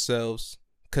kill themselves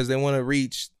because they want to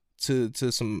reach to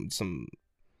some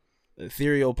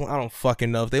ethereal plan, I don't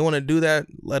fucking know. If they want to do that,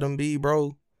 let them be,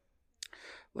 bro.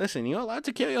 Listen, you're allowed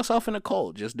to kill yourself in a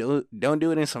cult. Just don't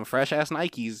do it in some fresh ass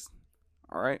Nikes.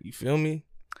 All right, you feel me?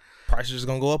 Prices is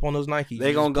gonna go up on those Nikes.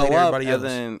 They gonna go up,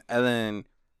 and then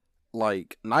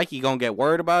like Nike gonna get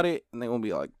word about it, and they gonna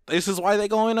be like, "This is why they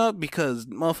going up because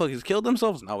motherfuckers killed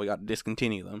themselves." Now we got to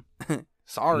discontinue them.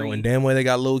 Sorry, Knowing damn well they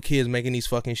got little kids making these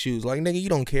fucking shoes. Like, nigga, you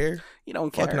don't care. you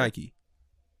don't care. Fuck Nike.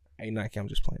 Hey, Nike, I'm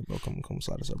just playing, bro. Come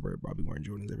slide us up, bro. I'll be wearing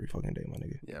Jordans every fucking day, my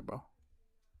nigga. Yeah, bro.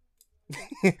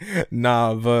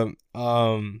 Nah, but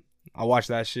I watched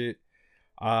that shit.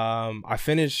 I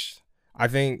finished. I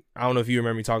think I don't know if you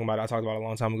remember me talking about it. I talked about it a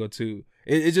long time ago too.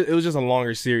 It was just a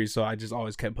longer series, so I just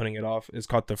always kept putting it off. It's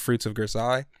called The Fruits of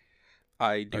Versailles.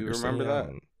 I do remember that.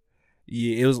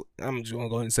 Yeah, it was. I'm just gonna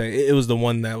go ahead and say it was the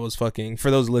one that was fucking.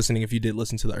 For those listening, if you did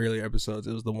listen to the earlier episodes,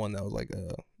 it was the one that was like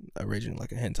originally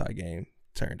like a hentai game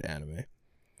turned anime.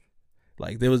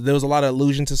 Like there was a lot of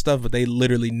allusion to stuff, but they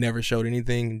literally never showed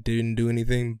anything, didn't do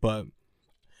anything. But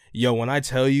yo, when I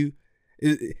tell you,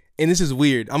 and this is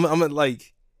weird, I'm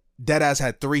like, Deadass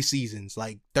had 3 seasons,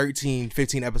 like 13,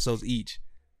 15 episodes each.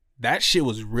 That shit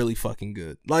was really fucking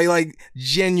good, like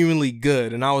genuinely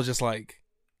good, and I was just like,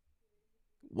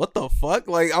 what the fuck?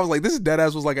 Like I was like, this is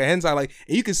Deadass was like a hentai, like,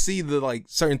 and you can see the like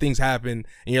certain things happen,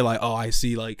 and you're like, oh, I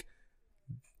see, like,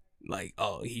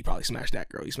 oh, he probably smashed that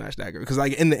girl. He smashed that girl. Because,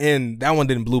 like, in the end, that one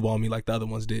didn't blue ball me like the other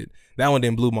ones did. That one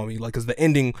didn't blue ball me. Like, because the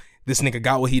ending, this nigga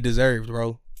got what he deserved,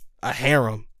 bro. A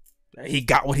harem. He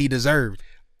got what he deserved.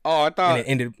 Oh, And it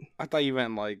ended. I thought you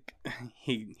meant like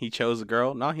he chose a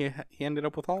girl. No, he ended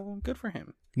up with all of them. Good for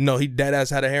him. No, he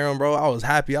deadass had a harem, bro. I was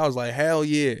happy. I was like, hell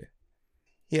yeah.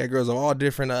 He had girls of all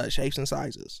different shapes and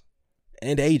sizes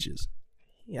and ages.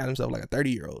 He had himself like a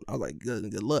 30-year-old. I was like,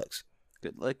 good looks.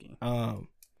 Good looking.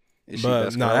 Is But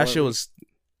best no, girl that at shit least? was,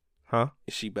 huh?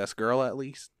 Is she best girl at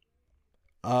least?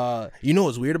 You know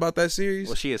what's weird about that series?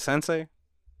 Was she a sensei?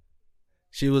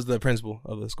 She was the principal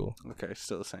of the school. Okay,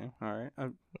 still the same. All right,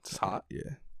 it's hot.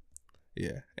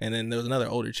 Yeah. And then there was another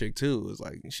older chick too. It was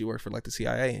like she worked for like the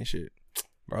CIA and shit.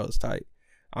 Bro, it's tight.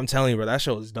 I'm telling you, bro, that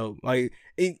show was dope. Like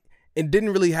it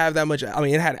didn't really have that much. I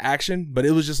mean, it had action, but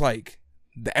it was just like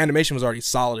the animation was already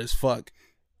solid as fuck.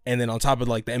 And then on top of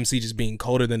like the MC just being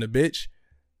colder than a bitch,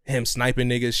 him sniping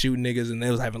niggas, shooting niggas, and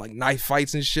they was having like knife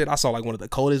fights and shit. I saw like one of the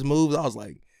coldest moves. I was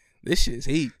like, this shit's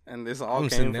heat. And this all I'm came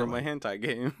sitting there from like- a hentai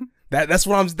game.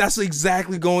 That's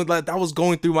exactly going, like, that was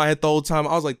going through my head the whole time.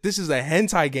 I was like, this is a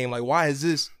hentai game. Like, why is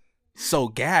this so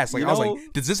gas? Like, You I was know-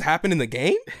 like, does this happen in the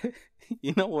game?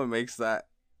 You know what makes that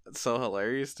so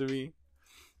hilarious to me?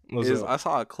 What's Is up? I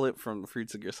saw a clip from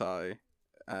Fruits of Versailles,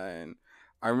 and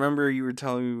I remember you were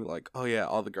telling me like, oh yeah,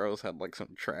 all the girls had like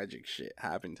some tragic shit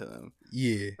happen to them.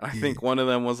 Yeah. I think one of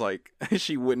them was like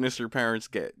she witnessed her parents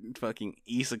get fucking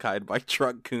isekai'd by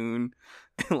Truck Coon,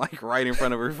 like right in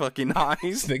front of her fucking eyes.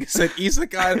 This nigga said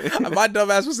isekai. My dumb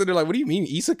ass was sitting there like, what do you mean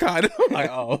isekai? I'm like,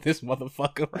 oh, this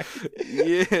motherfucker.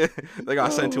 Yeah, they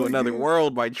got sent to my another God.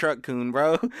 world by Truck Coon,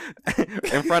 bro,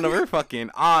 in front of her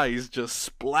fucking ey's, just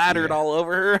splattered Yeah. all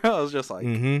over her. I was just like,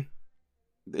 Mm-hmm.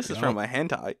 this is Yup. from a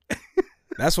hentai.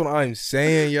 That's what I'm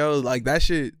saying, yo. Like that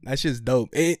shit's dope.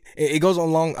 It goes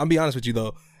on long. I'll be honest with you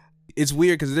though. It's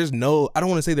weird because I don't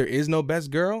want to say there is no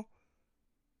best girl.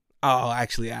 Oh,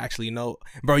 actually, no,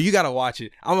 bro. You gotta watch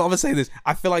it. I'm gonna say this.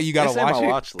 I feel like you gotta It's in watch my it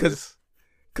watch list.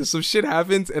 because some shit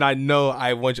happens, and I know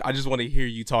I just want to hear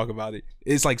you talk about it.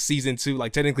 It's like season 2.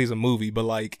 Like technically it's a movie, but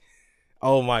like,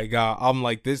 oh my god, I'm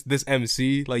like this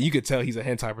MC. Like you could tell he's a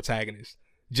hentai protagonist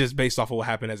just based off of what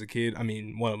happened as a kid. I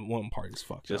mean, one part is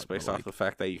fucked. Just up, but, based off like, the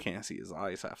fact that you can't see his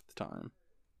eyes half the time.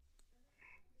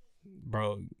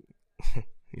 bro.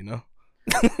 You know.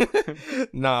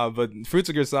 Nah, but Fruits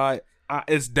of Versailles,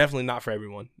 it's definitely not for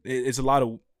everyone. It's a lot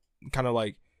of kind of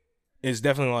like, it's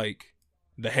definitely like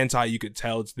the hentai. You could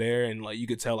tell it's there, and like you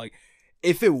could tell like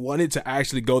if it wanted to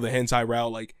actually go the hentai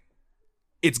route, like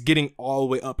it's getting all the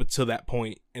way up until that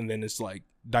point, and then it's like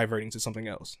diverting to something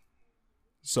else.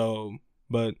 So,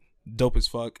 but dope as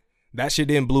fuck. That shit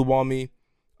didn't blue ball me.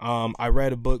 I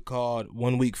read a book called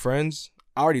 1 Week Friends.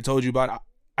 I already told you about it.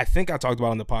 I think I talked about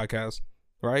it on the podcast,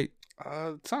 right?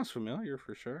 It sounds familiar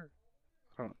for sure.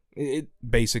 It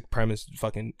basic premise,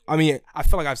 fucking. I mean, I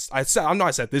feel like I know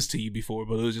I said this to you before,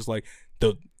 but it was just like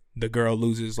the girl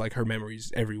loses like her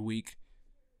memories every week,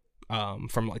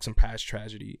 from like some past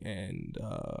tragedy, and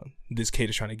this kid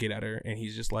is trying to get at her, and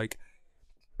he's just like,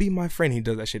 "Be my friend." He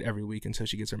does that shit every week until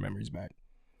she gets her memories back.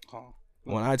 Oh,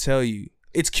 When I tell you,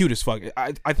 it's cute as fuck.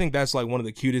 I think that's like one of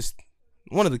the cutest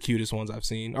ones I've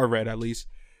seen or read at least.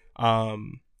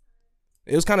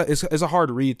 It was kind of it's a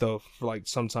hard read though for like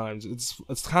sometimes it's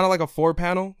kind of like a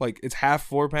 4-panel, like it's half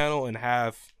 4-panel and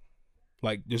half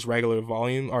like just regular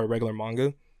volume or regular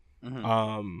manga.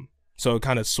 mhm. So it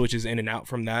kind of switches in and out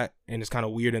from that, and it's kind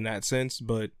of weird in that sense,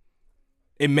 but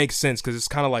it makes sense because it's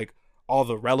kind of like all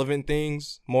the relevant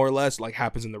things, more or less, like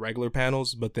happens in the regular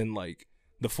panels, but then like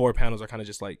the 4 panels are kind of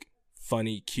just like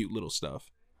funny, cute little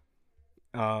stuff.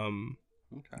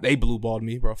 They blue balled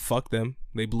me, bro. Fuck them.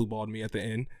 They blue balled me at the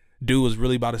end. Dude was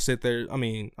really about to sit there. I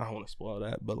mean, I don't want to spoil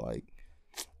that, but like,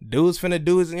 dude was finna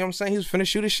do his, you know what I'm saying? He was finna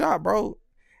shoot a shot, bro.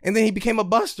 And then he became a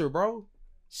buster, bro.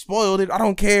 Spoiled it. I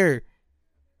don't care.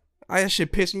 That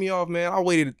shit pissed me off, man. I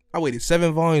waited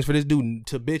 7 volumes for this dude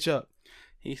to bitch up.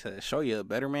 He said, show you a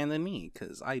better man than me,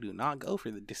 because I do not go for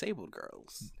the disabled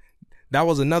girls. That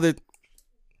was another...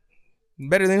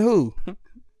 Better than who?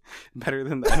 Better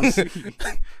than the MC.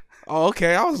 Oh,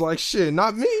 okay. I was like, shit,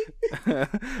 not me.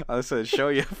 I said, show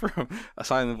you from a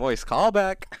silent voice. Call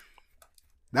back.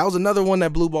 That was another one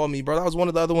that blue balled me, bro. That was one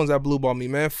of the other ones that blue balled me,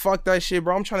 man. Fuck that shit,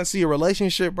 bro. I'm trying to see a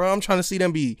relationship, bro. I'm trying to see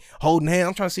them be holding hands.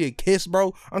 I'm trying to see a kiss,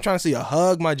 bro. I'm trying to see a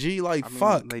hug, my G. Like,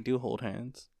 fuck. They do hold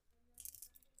hands.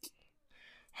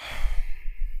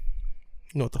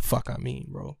 You know what the fuck I mean,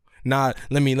 bro. Nah,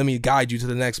 let me guide you to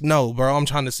the next. No, bro. I'm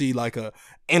trying to see like a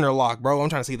interlock, bro. I'm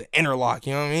trying to see the interlock.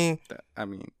 You know what I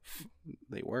mean?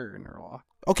 They were interlocked.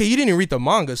 Okay, you didn't even read the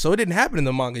manga, so it didn't happen in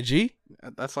the manga, G.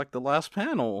 That's like the last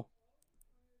panel.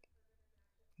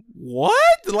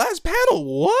 What? The last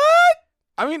panel? What?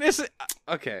 I mean, it's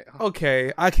okay.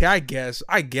 Okay, I guess,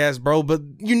 bro. But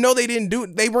you know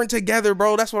they weren't together,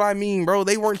 bro. That's what I mean, bro.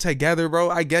 They weren't together, bro.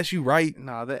 I guess you right.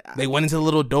 Nah, they went into the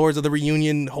little doors of the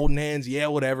reunion, holding hands. Yeah,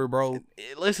 whatever, bro.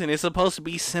 Listen, it's supposed to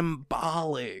be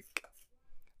symbolic.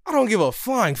 I don't give a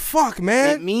flying fuck,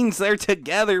 man. It means they're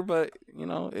together, but you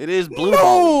know it is blue.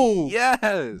 No.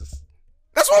 Yes.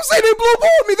 That's what I'm saying. They blue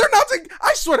balled me. They're not together.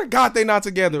 I swear to God, they not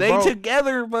together, bro. They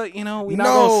together, but you know we not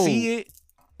gonna see it.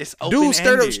 It's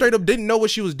open-ended. Dude straight up didn't know what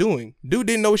she was doing. Dude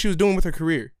didn't know what she was doing with her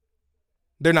career.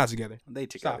 They're not together. They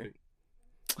together.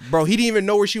 Stop it. Bro, he didn't even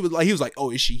know where she was. Like, he was like,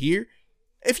 oh, is she here?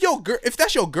 If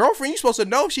that's your girlfriend, you supposed to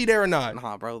know if she there or not.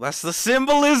 Nah, bro, that's the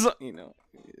symbolism. You know,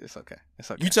 it's okay. It's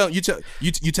okay.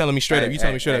 You telling me straight up. You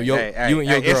telling me straight up. You and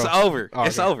your girl. It's over. Oh,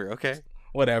 it's over. Okay.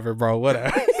 Whatever, bro.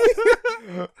 Whatever.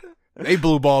 They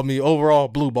blue balled me. Overall,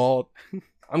 blue balled.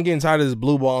 I'm getting tired of this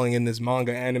blue balling in this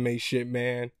manga anime shit,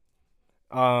 man.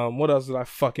 What else did I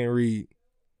fucking read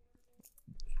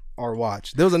or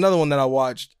watch? There was another one that I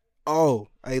watched. Oh,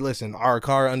 hey, listen,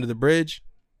 Arakara Under the Bridge.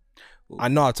 Ooh. I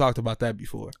know I talked about that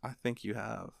before. I think you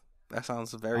have. That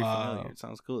sounds very familiar. It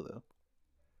sounds cool though.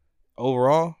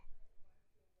 Overall,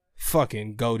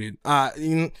 fucking goated.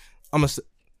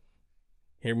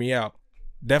 Hear me out.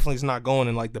 Definitely, it's not going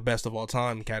in like the best of all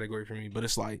time category for me. But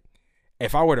it's like,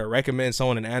 if I were to recommend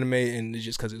someone an anime and it's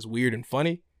just because it's weird and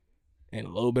funny and a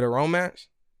little bit of romance,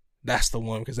 that's the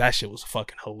one, because that shit was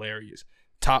fucking hilarious.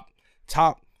 Top,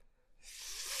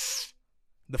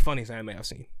 the funniest anime I've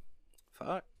seen.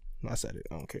 Fuck. I said it.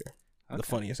 I don't care. Okay. The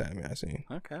funniest anime I've seen.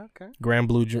 Okay. Grand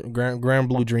Blue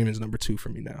Dream is number 2 for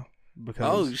me now.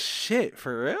 Because oh shit,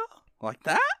 for real? Like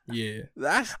that? Yeah.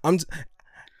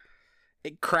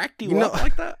 It cracked you up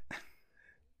like that?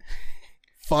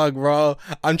 Fuck, bro.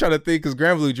 I'm trying to think, because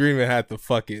Grand Blue Dreaming had the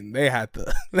fucking. I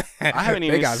haven't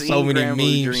even got seen so many Grand meme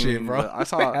Blue shit, Dream, bro. I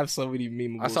have so many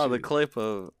meme. I saw the clip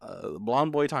of the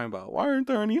blonde boy talking about, why aren't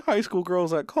there any high school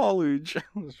girls at college? I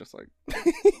was just like,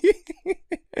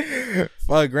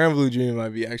 fuck, Grand Blue Dream might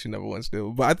be actually number 1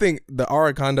 still, but I think the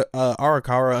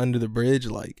Arakara Under the Bridge,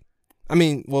 like, I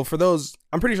mean, well, for those,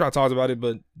 I'm pretty sure I talked about it,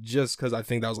 but just because I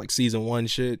think that was like season 1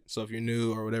 shit, so if you're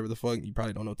new or whatever the fuck, you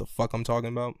probably don't know what the fuck I'm talking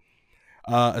about.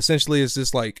 Essentially, it's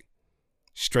just like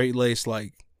straight-laced,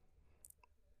 like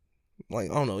I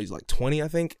don't know, he's like 20, I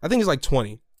think he's like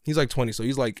 20. He's like 20, so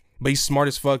he's like, but he's smart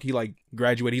as fuck. He like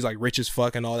graduated, he's like rich as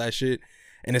fuck and all that shit.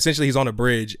 And essentially, he's on a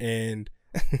bridge, and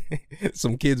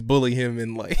some kids bully him,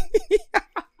 and like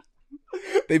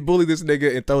they bully this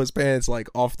nigga and throw his pants like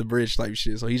off the bridge type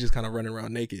shit. So he's just kind of running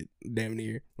around naked, damn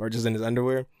near, or just in his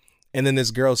underwear. And then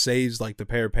this girl saves like the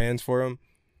pair of pants for him,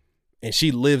 and she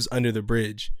lives under the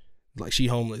bridge. Like, she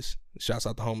homeless. Shouts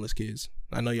out to homeless kids.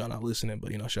 I know y'all not listening, but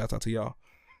you know, shouts out to y'all.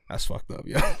 That's fucked up,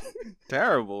 yo.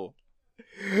 Terrible.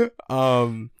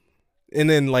 And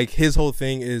then like his whole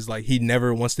thing is like he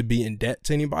never wants to be in debt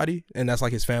to anybody, and that's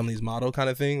like his family's motto kind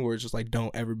of thing, where it's just like,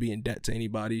 don't ever be in debt to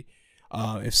anybody.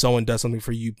 If someone does something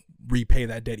for you, repay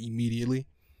that debt immediately.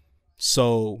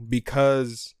 So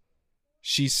because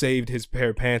she saved his pair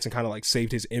of pants and kind of like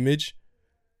saved his image,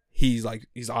 he's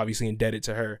obviously indebted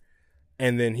to her.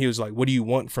 And then he was like, what do you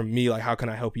want from me? Like, how can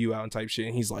I help you out and type shit?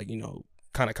 And he's like, you know,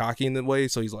 kind of cocky in the way.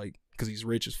 So he's like, because he's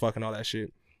rich as fuck and all that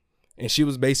shit. And she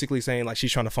was basically saying like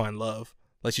she's trying to find love.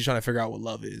 Like, she's trying to figure out what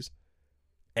love is.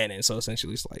 And then so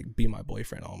essentially it's like, be my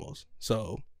boyfriend almost.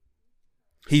 So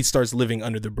he starts living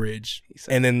under the bridge.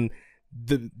 And then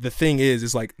the thing is,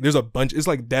 it's like there's a bunch. It's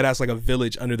like dead ass like a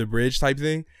village under the bridge type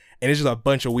thing, and it's just a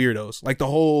bunch of weirdos. Like the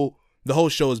whole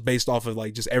show is based off of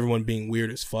like just everyone being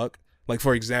weird as fuck. Like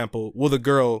for example, well the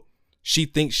girl, she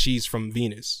thinks she's from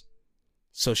Venus,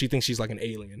 so she thinks she's like an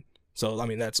alien. So I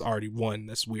mean that's already one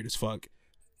that's weird as fuck.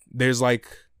 There's like,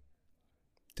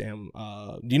 damn,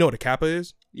 do you know what a kappa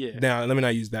is? Yeah. Now let me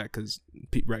not use that because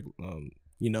people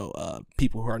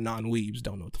who are non-weebs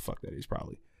don't know what the fuck that is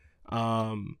probably.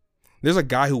 There's a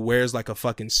guy who wears like a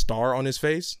fucking star on his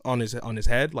face, on his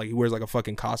head, like he wears like a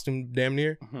fucking costume damn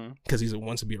near, because he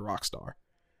wants to be a rock star.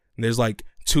 And there's like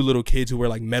two little kids who wear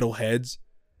like metal heads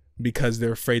because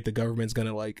they're afraid the government's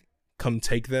gonna like come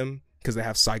take them because they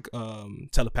have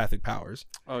telepathic powers.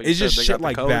 Oh, it's just shit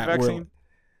like that. Where,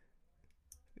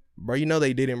 bro, you know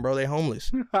they didn't, bro. They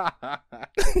homeless.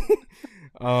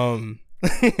 But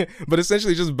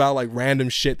essentially just about like random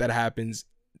shit that happens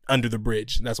under the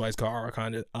bridge. That's why it's called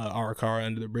Arakawa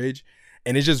Under the Bridge.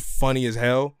 And it's just funny as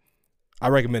hell. I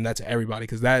recommend that to everybody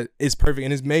because that is perfect.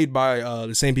 And it's made by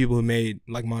the same people who made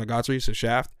like Monogatari, so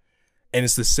Shaft. And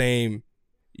it's the same.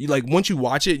 You like once you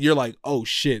watch it, you're like, oh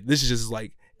shit, this is just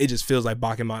like, it just feels like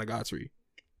Bakken Monogatari,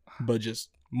 but just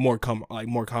more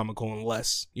comical and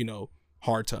less,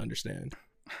 hard to understand.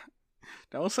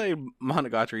 Don't say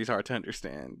Monogatari is hard to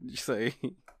understand. Just say,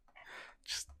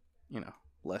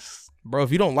 less. Bro,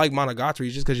 if you don't like Monogatari,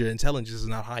 it's just because your intelligence is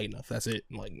not high enough. That's it.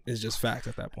 Like, it's just fact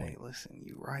at that point. Hey, listen,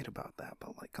 you're right about that,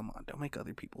 but like, come on, don't make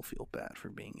other people feel bad for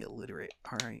being illiterate.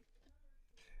 All right.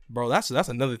 Bro, that's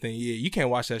another thing. Yeah, you can't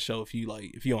watch that show if you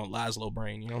on Laszlo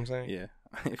brain. You know what I'm saying? Yeah.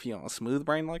 If you on a smooth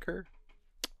brain like her,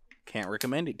 can't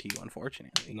recommend it to you,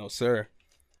 unfortunately. No, sir.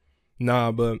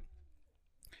 Nah, but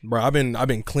bro, I've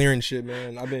been clearing shit,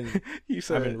 man. I've been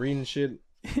reading shit.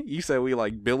 You said we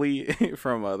like Billy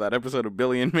from that episode of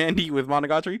Billy and Mandy with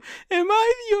Monogatari. Am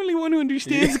I the only one who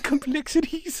understands the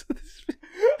complexities?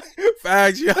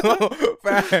 Facts, yo.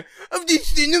 Facts. Of the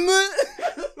cinema.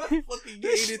 I fucking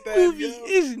hated that. Movie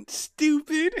isn't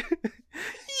stupid.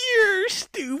 You're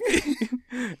stupid.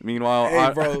 Meanwhile,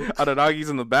 hey, bro. Adanagi's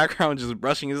in the background just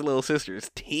brushing his little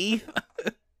sister's teeth.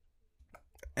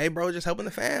 Hey, bro, just helping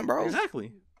the fan, bro.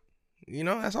 Exactly.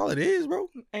 That's all it is, bro.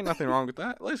 Ain't nothing wrong with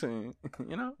that. Listen, I'm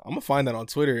going to find that on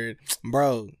Twitter.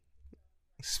 Bro,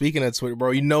 speaking of Twitter, bro,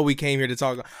 we came here to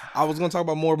talk. I was going to talk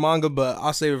about more manga, but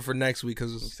I'll save it for next week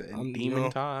because I'm demon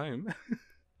time.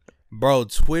 Bro,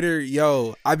 Twitter,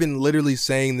 yo, I've been literally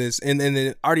saying this, and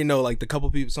then I already know, like,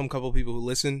 some couple people who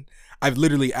listen, I've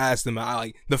literally asked them,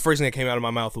 the first thing that came out of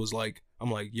my mouth was like,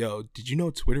 I'm like, yo, did you know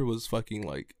Twitter was fucking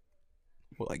like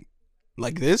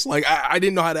this? Like, I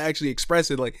didn't know how to actually express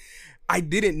it. Like, I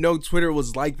didn't know Twitter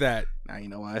was like that. Now you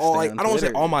know why I don't want to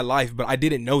say all my life, but I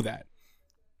didn't know that.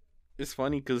 It's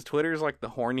funny because Twitter is like the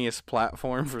horniest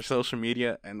platform for social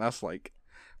media, and that's like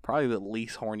probably the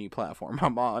least horny platform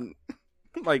I'm on.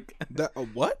 Like that,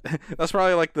 what? That's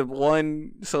probably like the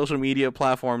one social media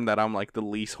platform that I'm like the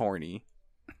least horny.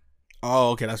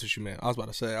 Oh, okay, that's what you meant. I was about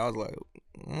to say, I'm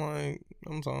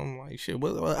talking like shit.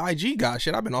 What IG got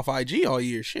shit? I've been off IG all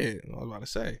year. Shit, I was about to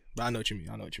say, but I know what you mean.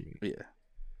 Yeah,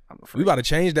 we about to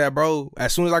change that, bro.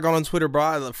 As soon as I got on Twitter,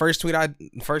 bro, the first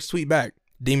tweet back,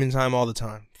 demon time all the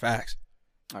time. Facts.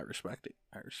 I respect it.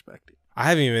 I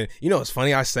haven't even. It's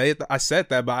funny. I said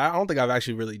that, but I don't think I've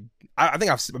actually really. I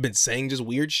think I've been saying just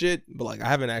weird shit, but like I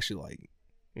haven't actually like,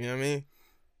 you know what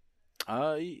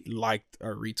I mean? Liked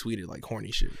or retweeted like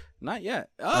horny shit. Not yet.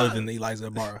 Other than Eliza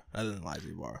Ibarra.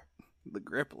 The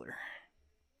Grippler.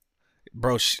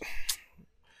 Bro,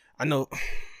 I know.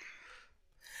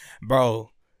 Bro,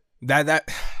 that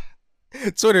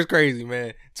Twitter's crazy,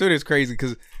 man. Twitter's crazy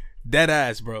because dead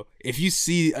ass, bro. If you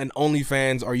see an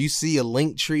OnlyFans or you see a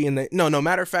link tree in the no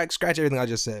matter of fact, scratch everything I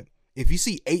just said. If you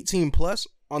see 18 plus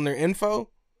on their info,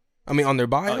 on their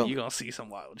bio, you gonna see some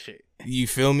wild shit. You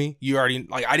feel me? You already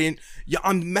like I didn't. Yeah,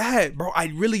 I'm mad, bro. I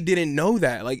really didn't know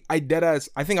that. Like I dead ass.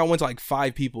 I think I went to like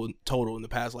 5 people total in the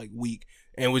past like week,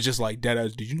 and it was just like dead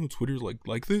ass. Did you know Twitter's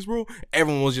like this, bro?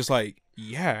 Everyone was just like,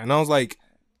 yeah, and I was like,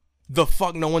 the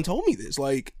fuck, no one told me this.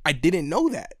 Like I didn't know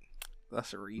that.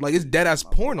 That's a reason. Like it's dead ass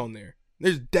porn on there.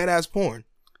 There's dead ass porn.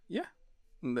 Yeah,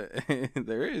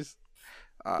 there is.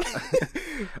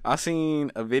 I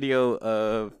seen a video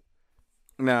of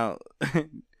now.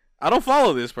 I don't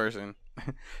follow this person,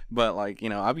 but like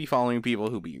I be following people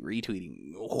who be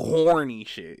retweeting horny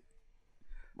shit.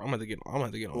 I'm gonna get on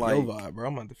like, your vibe, bro.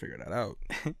 I'm gonna have to figure that out.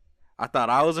 I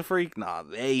thought I was a freak. Nah,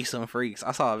 they some freaks.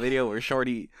 I saw a video where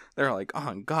Shorty, they're like,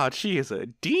 oh God, she is a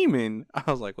demon. I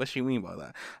was like, what she mean by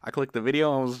that? I clicked the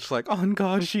video and I was just like, oh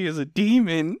God, she is a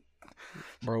demon.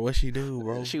 Bro, what she do,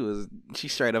 bro? She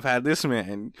straight up had this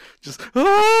man just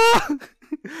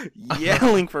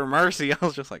yelling for mercy. I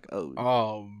was just like,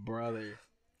 Oh, brother.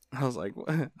 I was like,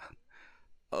 what?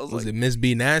 Was it Miss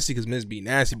B Nasty? Because Miss B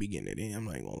Nasty be getting it in. I'm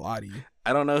not even gonna lie to you.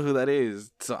 I don't know who that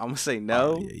is, so I'm gonna say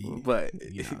no. But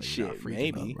shit,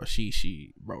 maybe. Up, bro.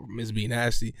 Bro, Miss B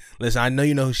Nasty. Listen, I know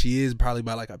you know who she is, probably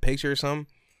by like a picture or something.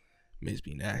 Miss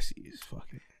B Nasty is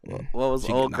fucking. What was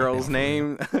old girl's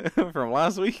name from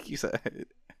last week? You said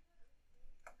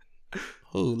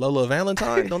who? Lola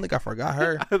Valentine? Don't think I forgot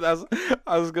her.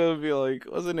 I was gonna be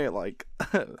like, wasn't it like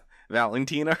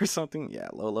Valentina or something? Yeah,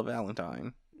 Lola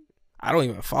Valentine. I don't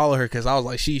even follow her because I was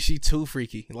like, she too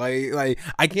freaky. Like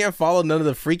I can't follow none of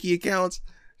the freaky accounts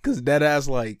because dead ass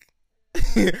like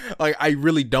like I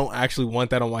really don't actually want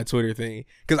that on my Twitter thing.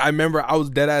 Because I remember I was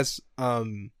dead ass at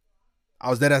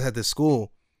the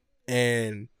school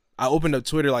and I opened up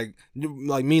Twitter like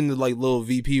me and the like little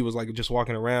VP was like just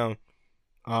walking around.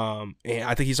 And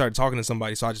I think he started talking to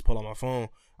somebody, so I just pulled out my phone.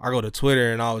 I go to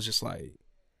Twitter and I was just like,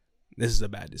 this is a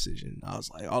bad decision. I was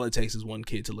like, all it takes is one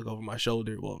kid to look over my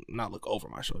shoulder. Well, not look over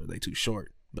my shoulder. They too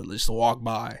short. But just to walk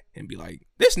by and be like,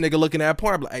 this nigga looking at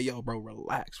porn. I'm like, hey, yo, bro,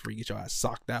 relax before you get your ass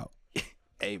socked out.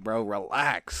 Hey, bro,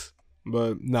 relax.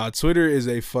 But nah, Twitter is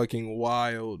a fucking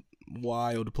wild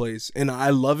place. And I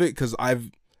love it because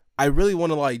I really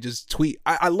want to like just tweet.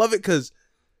 I love it because,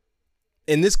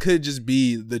 and this could just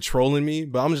be the trolling me,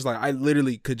 but I'm just like, I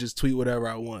literally could just tweet whatever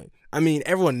I want. I mean,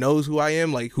 everyone knows who I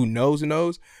am, like who knows,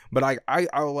 but I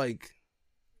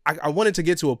wanted to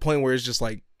get to a point where it's just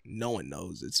like no one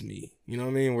knows it's me. You know what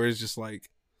I mean? Where it's just like,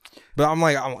 but I'm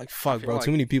like, fuck, bro.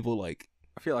 Too many people like.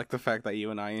 I feel like the fact that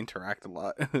you and I interact a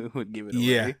lot would give it away.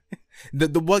 Yeah.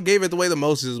 The what gave it away the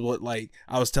most is what like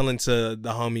I was telling to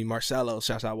the homie Marcelo.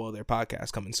 Shouts out, well, their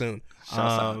podcast coming soon.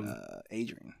 Shouts out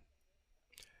Adrian.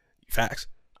 Facts.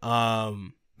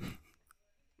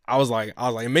 I was like,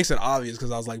 it makes it obvious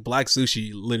because I was like, Black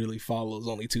Sushi literally follows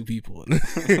only 2 people, and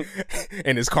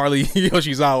it's Carly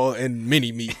Yoshizawa and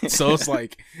Mini Meat. So it's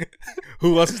like,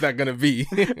 who else is that gonna be?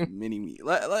 Mini Meat.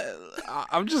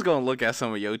 I'm just gonna look at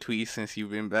some of your tweets since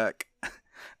you've been back.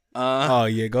 Oh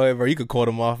yeah, go ahead, bro. You could quote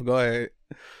them off. Go ahead,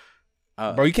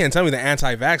 bro. You can't tell me the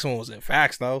anti-vax one was in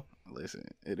facts though. Listen,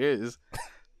 it is.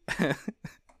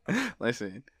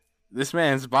 Listen. This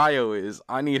man's bio is,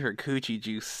 I need her coochie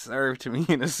juice served to me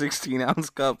in a 16-ounce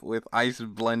cup with ice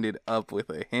blended up with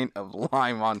a hint of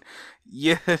lime on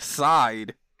yes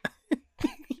side.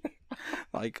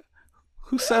 Like,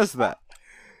 who says that?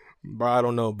 Bro, I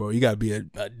don't know, bro. You gotta be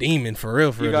a demon for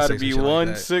real. You gotta be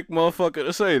one sick motherfucker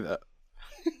to say that.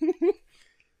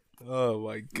 Oh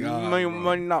my god.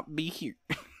 Might not be here.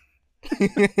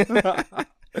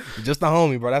 Just a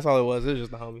homie, bro. That's all it was. It was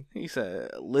just a homie. He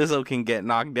said Lizzo can get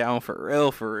knocked down for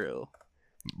real.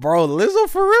 Bro, Lizzo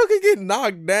for real can get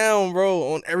knocked down,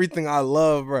 bro, on everything I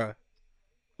love, bro.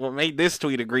 What made this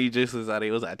tweet egregious is that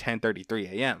it was at 10:33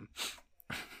 a.m.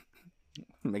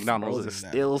 McDonald's is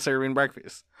still serving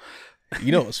breakfast.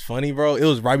 You know what's funny, bro? It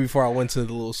was right before I went to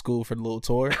the little school for the little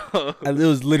tour. It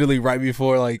was literally right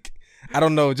before, like, I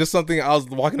don't know, just something. I was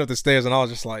walking up the stairs and I was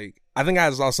just like, I think I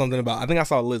saw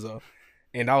Lizzo.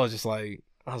 And I was like,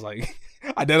 I was like,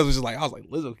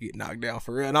 Lizzo get knocked down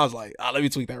for real. And I was like, let me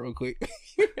tweet that real quick.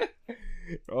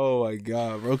 Oh my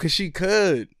god, bro, cause she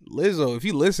could. Lizzo, if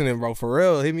you listening, bro, for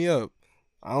real, hit me up.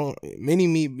 I don't Mini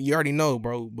Me, you already know,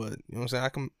 bro, but you know what I'm saying? I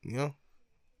can, you know.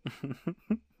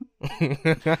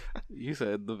 You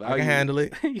said the value. I can handle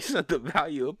it. You said the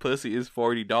value of pussy is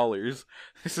 $40.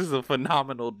 This is a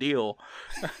phenomenal deal.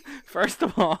 First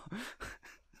of all,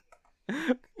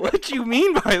 what you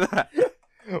mean by that?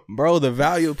 Bro, the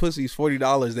value of pussy is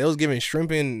 $40. They was giving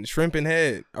shrimp in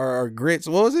head or grits.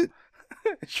 What was it?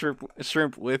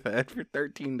 shrimp with head for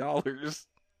 $13.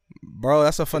 Bro,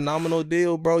 that's a phenomenal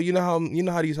deal, bro. You know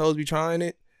how these hoes be trying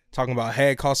it? Talking about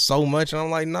head costs so much, and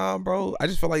I'm like, nah, bro. I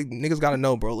just feel like niggas gotta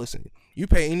know, bro. Listen, you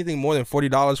pay anything more than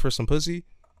 $40 for some pussy,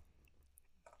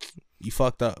 you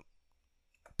fucked up.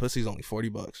 Pussy's only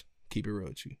 $40. Keep it real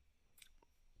with you.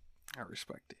 I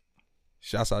respect it.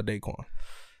 Shouts out Daquan.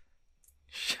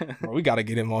 Bro, we gotta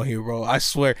get him on here, bro. I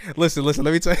swear. Listen, let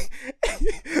me tell you.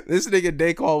 This nigga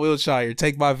Daquan Wilshire,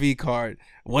 take my V card.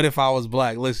 What if I was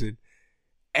black? Listen,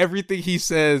 everything he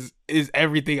says is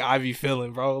everything I be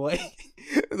feeling, bro. Like,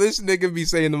 this nigga be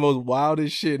saying the most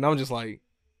wildest shit, and I'm just like,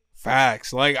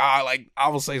 facts. I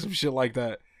will say some shit like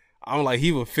that. I'm like,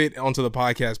 he would fit onto the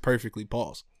podcast perfectly.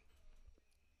 Pause.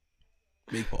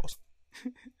 Big pause.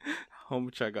 How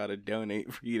much I gotta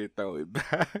donate for you to throw it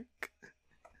back?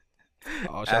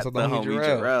 Oh, shout out to the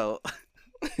homie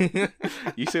Jarrell.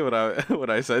 You see what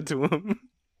I said to him?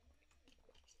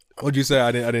 What'd you say?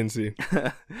 I didn't see.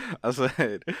 I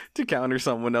said, to counter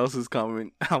someone else's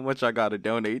comment, how much I gotta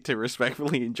donate to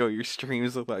respectfully enjoy your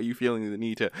streams without you feeling the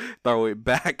need to throw it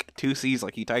back, 2C's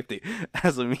like he typed it,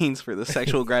 as a means for the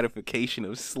sexual gratification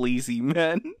of sleazy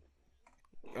men.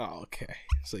 Oh, okay.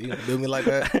 So you gonna do me like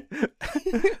that?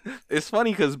 It's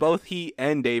funny because both he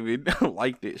and David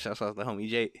liked it. Shouts out to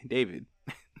homie David.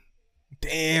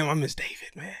 Damn, I miss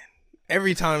David, man.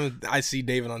 Every time I see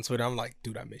David on Twitter, I'm like,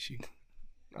 dude, I miss you.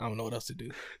 I don't know what else to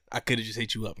do. I could have just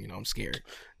hit you up. I'm scared.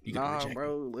 You Nah,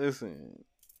 bro, listen.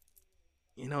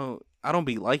 I don't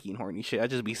be liking horny shit. I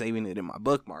just be saving it in my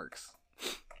bookmarks.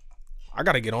 I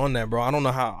gotta get on that, bro. I don't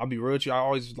know how. I'll be real with you. I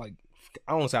always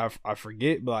I don't say I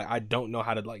forget, but I don't know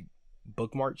how to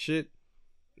bookmark shit.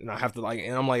 And I have to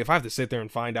and I'm like, if I have to sit there and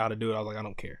find out how to do it, I was like, I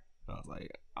don't care. I was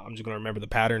like, I'm just gonna remember the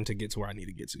pattern to get to where I need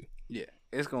to get to. Yeah,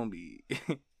 it's gonna be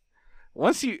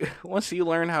once you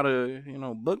learn how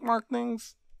to bookmark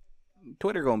things,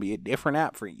 Twitter gonna be a different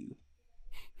app for you.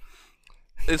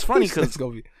 It's funny because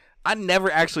I never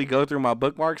actually go through my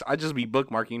bookmarks. I just be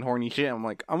bookmarking horny shit. I'm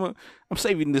like, I'm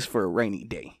saving this for a rainy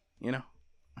day,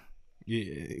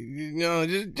 Yeah,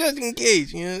 just in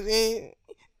case, you know what I'm saying?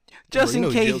 Just in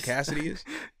case. Who Jill Cassidy is?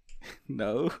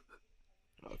 No.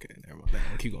 Okay, never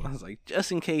mind. Keep going. I was like,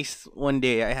 just in case one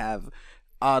day I have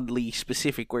oddly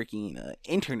specific working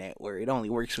internet where it only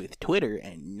works with Twitter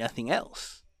and nothing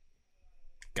else.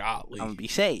 Golly. I'm gonna be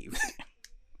saved.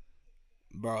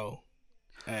 Bro.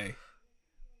 Hey.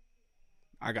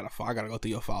 I gotta go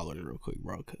through your followers real quick,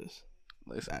 bro, cause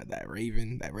that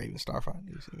Raven Starfire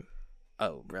news.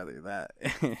 Oh, brother, that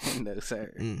no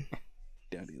sir.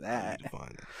 Don't do that.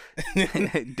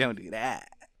 Don't do that.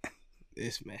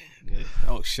 This man.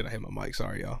 Oh shit, I hit my mic.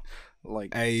 Sorry, y'all.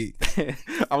 Like, hey,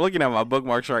 I'm looking at my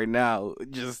bookmarks right now.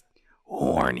 Just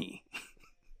horny.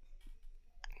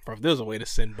 Bro, if there's a way to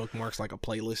send bookmarks like a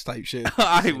playlist type shit.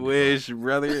 I wish,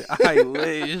 brother. I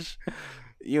wish.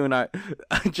 You and I,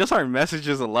 just our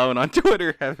messages alone on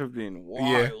Twitter have been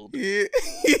wild. Yeah.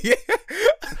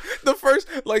 The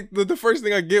first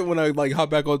thing I get when I hop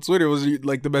back on Twitter was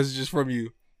the messages from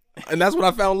you. And that's when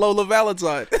I found Lola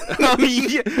Valentine. Oh,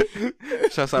 yeah.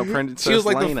 Shouts out Princess She was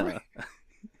like Lena.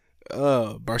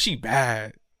 Bro, she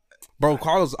bad. Bro,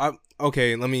 Carlos,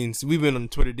 we've been on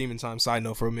Twitter demon time side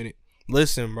note for a minute.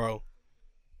 Listen, bro.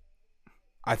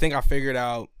 I think I figured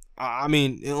out,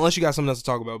 unless you got something else to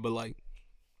talk about, but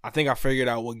I think I figured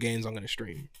out what games I'm going to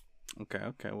stream.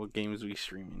 Okay. What games we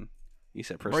streaming? You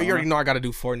said Persona? Bro, you already know I got to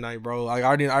do Fortnite, bro. I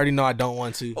already know I don't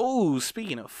want to. Oh,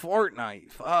 speaking of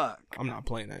Fortnite, fuck. I'm not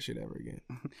playing that shit ever again.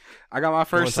 I got my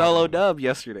first solo dub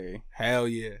yesterday. Hell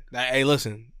yeah. Hey,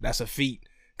 listen, that's a feat.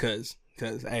 Cause,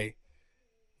 hey,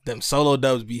 them solo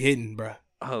dubs be hitting, bro.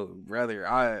 Oh, brother,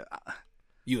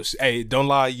 hey, don't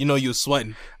lie. You know you was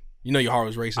sweating. You know your heart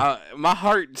was racing. My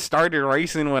heart started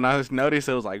racing when I noticed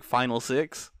it was final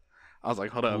 6. I was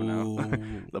like, hold up now.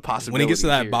 The possibility. When it gets to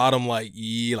that here. bottom,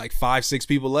 5-6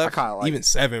 people left. Even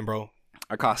 7, bro.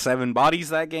 I caught 7 bodies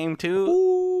that game too.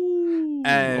 Ooh,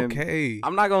 and okay.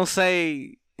 I'm not gonna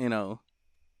say,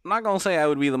 I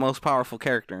would be the most powerful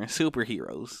character in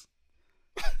superheroes.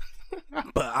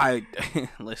 But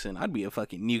listen, I'd be a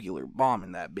fucking nuclear bomb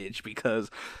in that bitch, because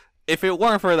if it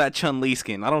weren't for that Chun-Li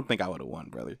skin, I don't think I would have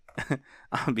won, brother.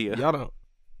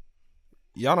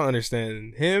 Y'all don't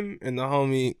understand. Him and the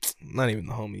homie, not even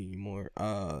the homie anymore.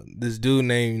 This dude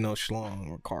named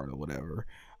Schlong, Ricardo, whatever.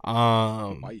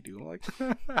 Why you doing like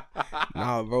that?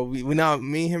 Nah, bro, we not,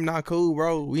 me and him not cool,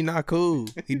 bro. We not cool.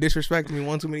 He disrespected me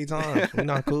one too many times. We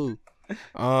not cool.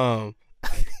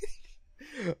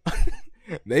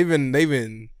 They've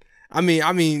been. I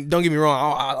mean, don't get me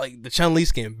wrong. I like the Chun-Li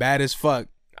skin, bad as fuck.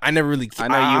 I never really. I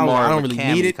know you more. I don't really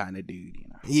need it. Kind of dude,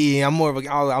 Yeah, I'm more of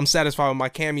I'm satisfied with my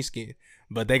Cammy skin,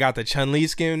 but they got the Chun-Li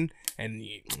skin. And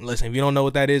listen, if you don't know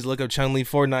what that is, look up Chun-Li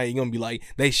Fortnite. You're gonna be like,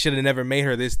 they should have never made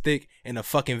her this thick in a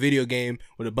fucking video game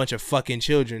with a bunch of fucking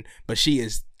children. But she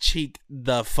is cheeked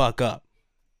the fuck up.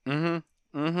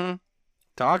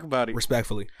 Talk about it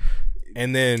respectfully.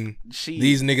 And then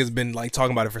these niggas been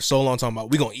talking about it for so long, talking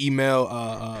about we gonna email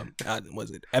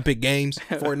was it Epic Games,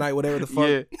 Fortnite, whatever the fuck.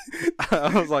 Yeah.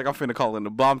 I was like, I'm finna call in a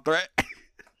bomb threat.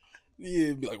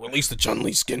 Yeah, be like, release the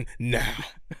Chun-Li skin now.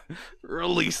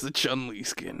 Release the Chun-Li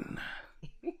skin.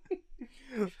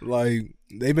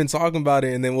 They've been talking about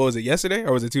it, and then what was it, yesterday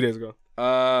or was it 2 days ago?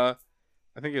 I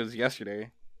think it was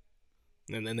yesterday.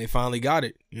 And then they finally got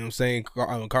it. You know what I'm saying?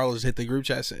 Carlos hit the group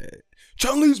chat, said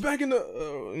Chun-Li's back in the you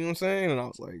know what I'm saying? And I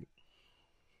was like,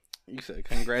 You said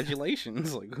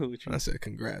congratulations. Like, who would you? I said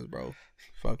congrats, bro.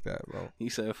 Fuck that, bro. He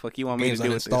said, "Fuck you, want me Games to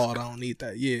do with uninstalled. I don't need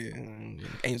that. Yeah,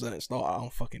 games uninstalled. I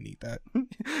don't fucking need that.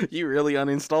 this?" You really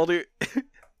uninstalled it?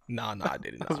 Nah, I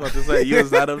didn't. I was about to say you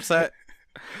was that upset.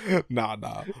 Nah.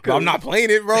 But I'm not playing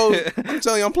it, bro. I'm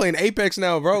telling you, I'm playing Apex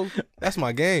now, bro. That's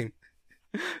my game.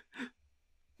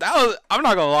 That was. I'm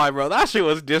not gonna lie, bro. That shit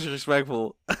was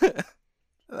disrespectful.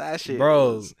 That shit,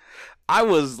 Bro. I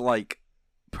was like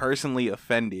personally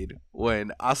offended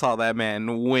when I saw that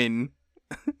man win.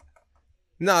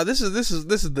 Nah, this is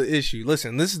the issue.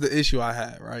 Listen, this is the issue I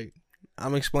had, right?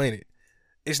 I'm explaining it.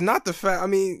 It's not the fact. I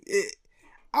mean,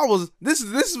 this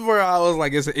is where I was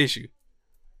like, it's an issue.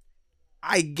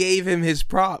 I gave him his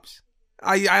props.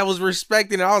 I was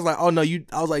respecting it. I was like, oh no,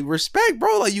 I was like, respect,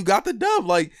 bro. Like, you got the dub.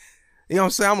 Like, you know what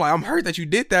I'm saying? I'm like, I'm hurt that you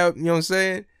did that. You know what I'm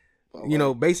saying? Well, You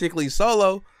know, basically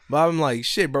solo. But I'm like,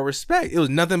 shit, bro, respect. It was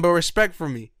nothing but respect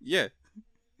from me. yeah.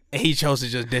 And he chose to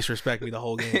just disrespect me the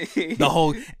whole game.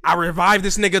 I revived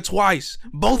this nigga twice.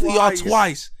 Both of y'all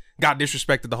twice got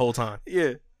disrespected the whole time.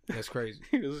 Yeah. That's crazy.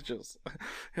 He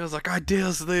was like, I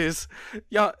does this.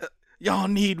 Y'all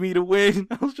need me to win.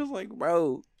 I was just like,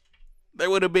 bro, there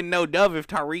would have been no dove if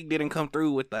Tyreek didn't come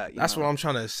through with that. That's what I'm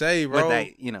trying to say, bro.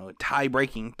 With that,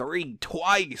 tie-breaking 3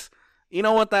 twice. You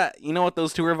know what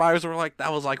those 2 revives were like?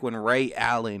 That was like when Ray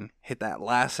Allen hit that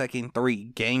last second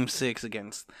 3, game 6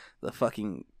 against the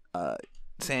fucking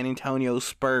San Antonio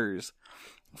Spurs.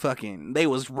 Fucking, they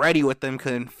was ready with them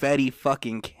confetti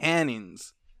fucking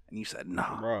cannons. And you said,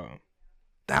 nah, Bro.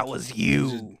 that was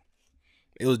you.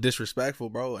 It was disrespectful,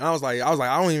 bro. And I was like, I'm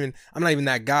not even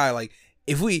that guy. Like,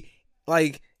 if we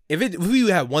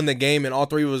had won the game and all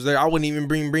 3 was there, I wouldn't even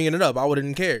bringing it up. I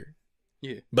wouldn't care.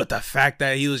 Yeah. But the fact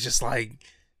that he was just like,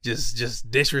 just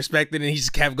disrespected and he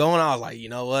just kept going, I was like, you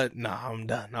know what? Nah, I'm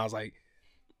done. I was like,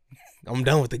 I'm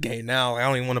done with the game now. I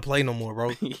don't even want to play no more, bro.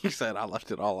 He said, I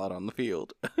left it all out on the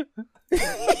field.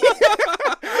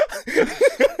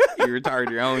 You retired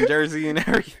your own jersey and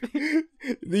everything.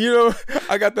 You know,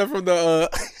 I got that from the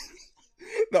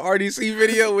RDC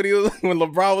video when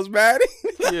LeBron was mad.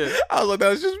 Yeah. I was like,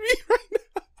 that's just me right now.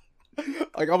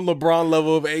 Like, I'm LeBron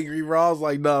level of angry, bro. I was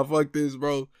like, nah, fuck this,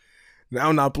 bro. Now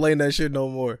I'm not playing that shit no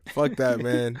more. Fuck that,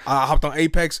 man. I hopped on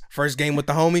Apex, first game with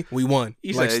the homie, we won.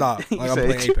 Stop. Like, I'm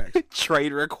playing Apex.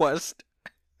 Trade request.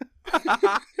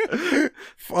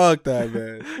 Fuck that,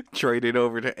 man. Traded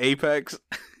over to Apex.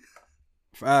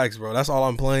 Facts, bro. That's all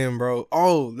I'm playing, bro.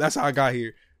 Oh, that's how I got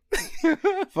here.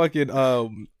 Fucking,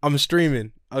 I'm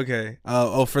streaming. Okay.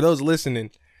 For those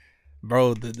listening,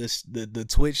 bro, the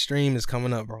Twitch stream is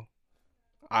coming up, bro.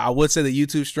 I would say the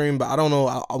YouTube stream, but I don't know.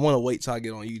 I want to wait till I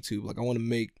get on YouTube. Like, I want to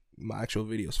make my actual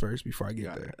videos first before I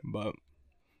get there. But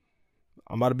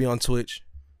I'm about to be on Twitch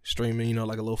streaming, you know,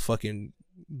 like a little fucking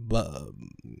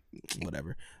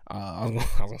whatever. I was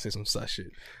gonna say some such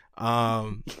shit.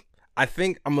 I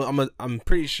think I'm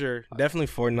pretty sure, definitely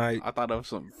Fortnite. I thought of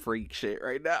some freak shit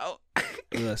right now.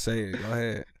 Let's say it. Go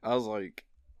ahead. I was like,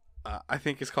 I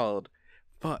think it's called,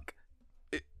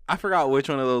 I forgot which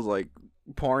one of those like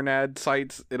porn ad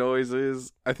sites it always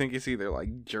is. I think it's either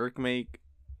like Jerkmate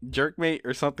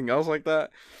or something else like that,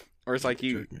 or it's like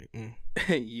you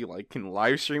you like can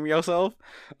live stream yourself.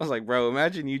 I was like, bro,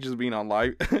 imagine you just being on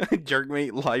live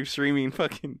Jerkmate live streaming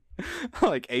fucking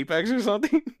like Apex or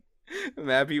something.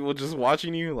 Mad people just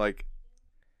watching you like,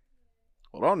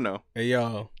 well, I don't know. Hey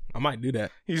yo, I might do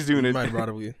that. He's doing it. Might brought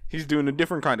it with you. He's doing a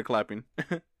different kind of clapping.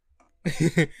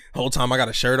 Whole time I got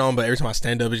a shirt on, but every time I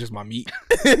stand up, it's just my meat.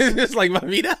 It's just like my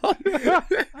meat out.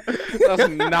 That's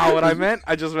not what I meant.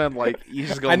 I just meant like you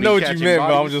just go. I know what you meant,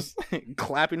 but I'm just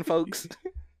clapping, folks.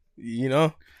 You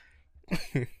know.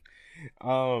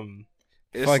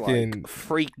 It's fucking like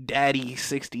Freak Daddy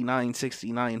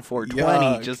 6969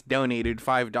 420 just donated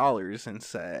 $5 and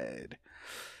said,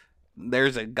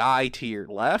 "There's a guy to your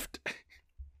left."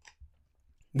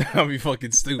 I'll be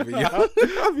fucking stupid, yo.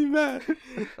 I'll be mad.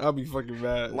 I'll be fucking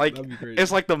mad. Like, that'd be crazy.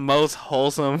 It's like the most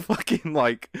wholesome fucking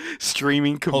like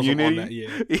streaming community.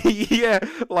 That, yeah. Yeah,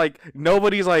 like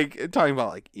nobody's like talking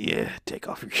about like, yeah, take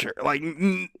off your shirt. Like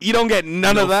you don't get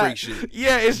none of that. Shit.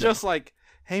 Yeah, it's just like,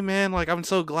 hey man, like I'm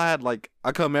so glad. Like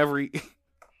I come every.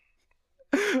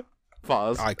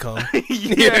 Pause. I come.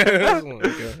 Yeah.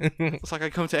 Okay. It's like I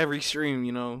come to every stream,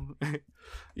 you know.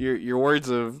 Your words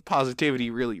of positivity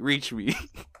really reach me.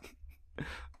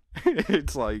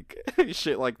 It's like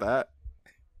shit like that.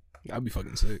 I'd be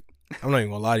fucking sick. I'm not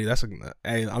even gonna lie to you.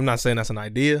 Hey, I'm not saying that's an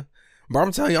idea, but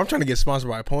I'm telling you, I'm trying to get sponsored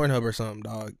by Pornhub or something,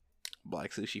 dog.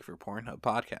 Black Sushi for Pornhub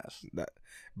podcast.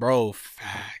 Bro,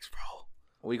 facts, bro.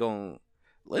 We gon'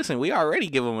 listen. We already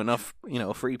give them enough,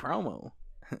 free promo.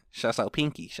 Shouts out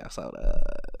Pinky. Shouts out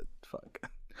fuck.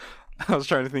 I was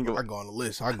trying to think of. I go on the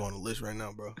list. I go on the list right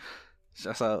now, bro.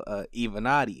 Shouts out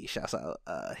Ivanati. Shouts out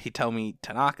Hitomi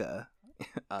Tanaka.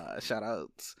 Shout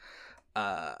outs.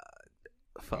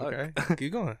 Fuck. Okay,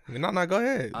 keep going. No, go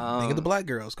ahead. Think of the black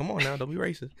girls. Come on now, don't be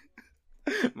racist.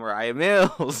 Mariah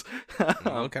Mills.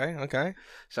 Okay.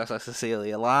 Shouts out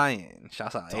Cecilia Lyon.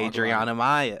 Shouts out Talk Adriana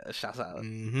Maya. Shouts out.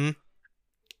 Mm-hmm.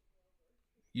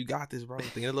 You got this, bro.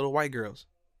 Think of the little white girls.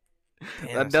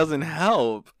 Damn, That doesn't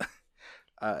help.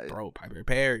 Bro, Piper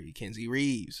Perry, Kenzie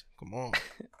Reeves. Come on.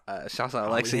 Shouts out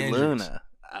Holly Lexi Hendricks. Luna.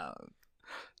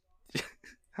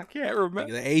 I can't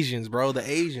remember. The Asians, bro. The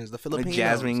Asians. The Filipinos.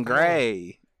 Jasmine Come on.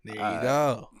 Gray. There you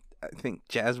go. I think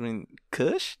Jasmine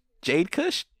Kush? Jade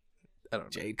Kush? I don't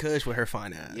know. Jade Kush with her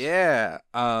fine ass. Yeah.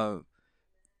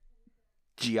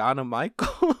 Gianna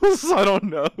Michaels? I don't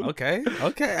know. Okay.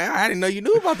 I didn't know you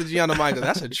knew about the Gianna Michaels.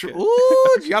 That's a true.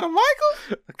 Ooh, Gianna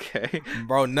Michaels? Okay.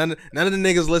 Bro, none of the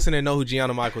niggas listening know who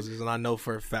Gianna Michaels is, and I know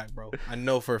for a fact, bro. I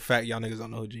know for a fact y'all niggas don't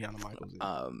know who Gianna Michaels is.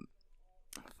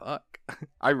 Fuck.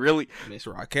 I really. Miss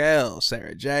Raquel,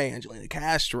 Sarah J, Angelina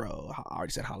Castro. I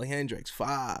already said Holly Hendricks.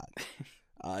 Fuck.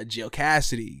 Jill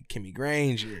Cassidy, Kimmy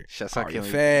Granger, Shouts out Arya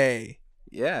Kimmy. Faye.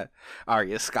 Yeah.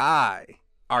 Arya Sky.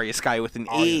 Arya Sky with an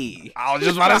E. I was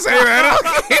just about to say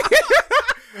that.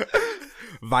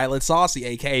 Violet Saucy,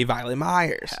 aka Violet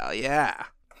Myers. Hell yeah.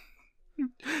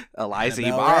 Eliza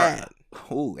Annabelle Ibarra. Rad.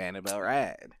 Ooh, Annabelle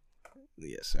Rad.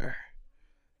 Yes, sir.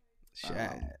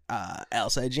 Shad.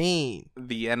 Elsa Jean.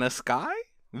 Vienna Sky?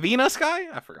 Vena Sky?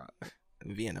 I forgot.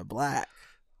 Vienna Black.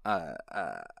 Uh,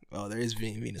 Oh, there is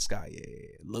Venus Sky.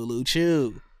 Yeah. Lulu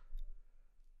Chu.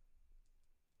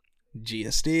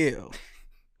 Gia Steele.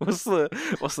 what's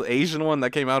the Asian one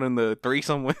that came out in the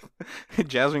threesome with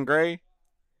Jasmine Gray?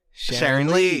 Sharon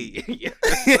Lee. Yes,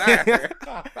 sir.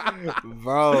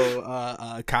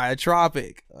 Bro, Kaya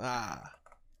Tropic.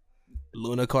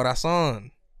 Luna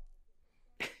Corazon.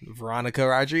 Veronica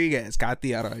Rodriguez.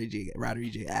 Katia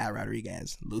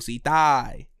Rodriguez. Lucy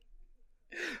Thai.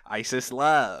 Isis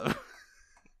Love.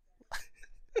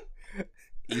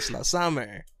 Isla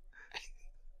Summer.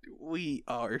 We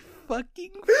are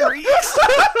fucking freaks.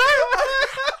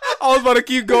 I was about to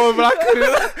keep going, but I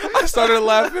couldn't. I started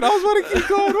laughing. I was about to keep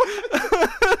going.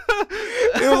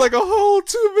 It was like a whole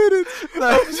 2 minutes.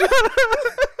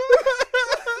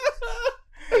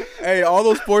 Hey, all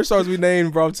those 4 stars we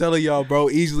named, bro, I'm telling y'all, bro,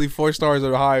 easily 4 stars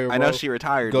or higher, bro. I know she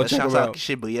retired. Go But check shouts her out out.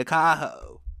 Shibuya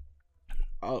Kaho.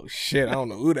 Oh, shit. I don't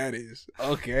know who that is.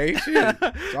 Okay, shit.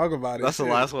 Talk about it. That's the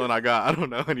shit. last one I got. I don't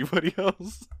know anybody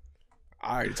else.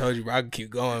 I already told you, bro. I can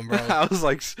keep going, bro. I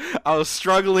was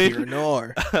struggling. Kira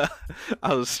Noor.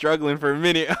 I was struggling for a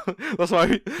minute. That's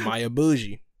why. Maya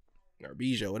Bougie. Or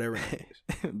Bijou, whatever it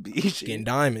is. Skin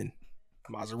Diamond.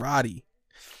 Maserati.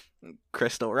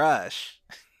 Crystal Rush.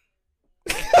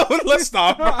 Let's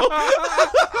stop, bro.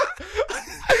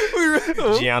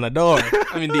 Gianna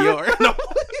Dior. No.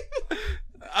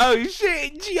 Oh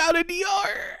shit, Gianna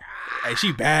Dior. Hey,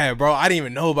 she bad, bro. I didn't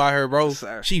even know about her, bro. Yes,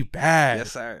 sir. She bad.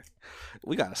 Yes, sir.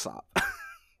 We gotta stop.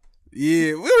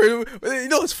 Yeah, you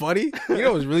know what's funny? You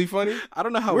know what's really funny? I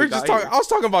don't know how We're we just got talking. I was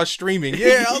talking about streaming.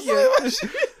 Yeah, I was Yeah.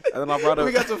 And then I brought up.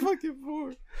 we got to fucking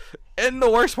 4. And the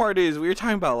worst part is we were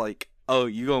talking about like, oh,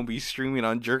 you gonna be streaming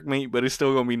on Jerkmate, but it's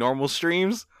still gonna be normal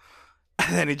streams.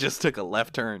 And then it just took a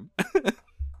left turn.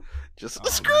 Just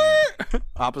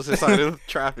opposite side of the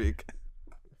traffic.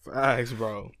 Facts,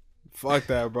 bro. Fuck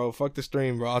that, bro. Fuck the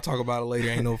stream, bro. I'll talk about it later.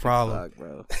 Ain't no problem. Fuck,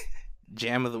 bro.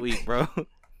 Jam of the week, bro.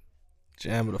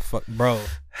 Jam of the fuck, bro.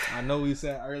 I know we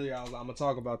said earlier I'm gonna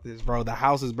talk about this, bro. The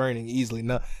house is burning easily.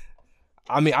 No,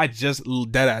 I mean I just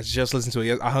deadass just listened to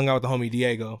it. I hung out with the homie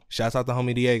Diego. Shouts out to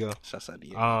homie Diego. Shouts out to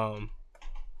you.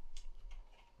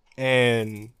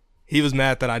 And he was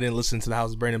mad that I didn't listen to The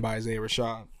House is Burning by Isaiah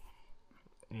Rashad.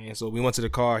 And so we went to the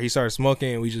car. He started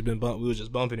smoking. And we was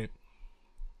just bumping it.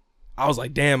 I was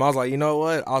like, damn. I was like, you know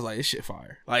what? I was like, this shit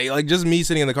fire. Like just me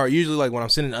sitting in the car. Usually, like when I'm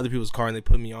sitting in other people's car and they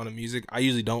put me on the music, I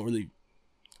usually don't really.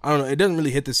 I don't know. It doesn't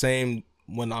really hit the same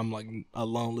when I'm like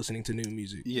alone listening to new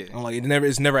music. Yeah. I'm like,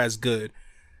 it's never as good.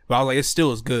 But I was like, it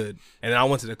still is good. And then I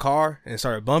went to the car and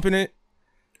started bumping it.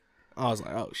 I was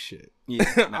like, oh shit. Yeah,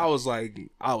 no. I was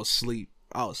asleep.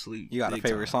 You got a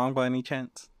favorite song by any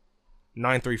chance?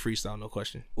 9-3 freestyle, no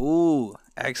question. Ooh,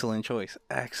 excellent choice.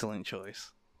 Excellent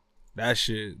choice. That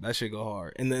shit go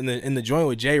hard. And then in the joint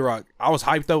with J Rock, I was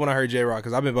hyped up when I heard J Rock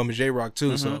because I've been bumping J Rock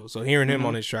too. So hearing him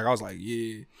on this track, I was like,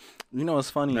 yeah. You know what's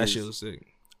funny? That is shit was sick.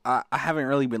 I haven't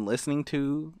really been listening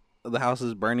to The House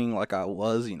is Burning like I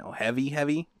was,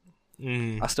 heavy.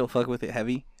 I still fuck with it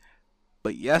heavy.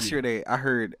 But yesterday I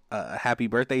heard Happy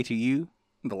Birthday to You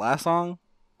the last song.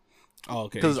 Oh,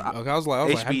 okay. 'Cause Okay, I was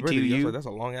like, happy birthday. I was HBTU. like, that's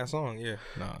a long ass song. Yeah.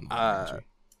 No.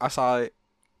 I saw it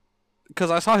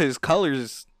because I saw his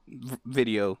Colors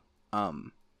video,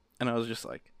 and I was just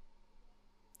like,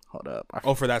 hold up.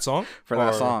 Oh, for that song? For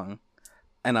that song,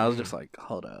 and I was just like,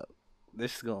 hold up,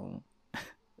 this is gonna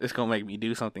make me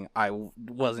do something I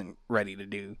wasn't ready to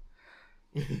do,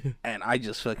 and I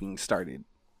just fucking started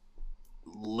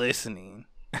listening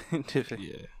to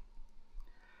Yeah.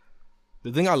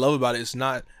 The thing I love about it is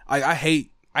not I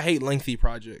hate lengthy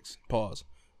projects. Pause.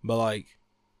 But like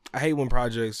I hate when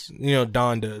projects, you know,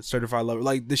 Donda, Certified Lover,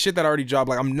 like the shit that already dropped.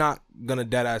 Like I'm not gonna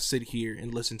dead ass sit here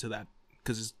and listen to that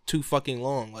because it's too fucking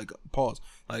long. Like pause.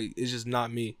 Like it's just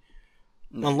not me.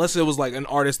 Unless it was like an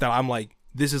artist that I'm like,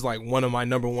 this is like one of my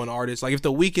number one artists. Like if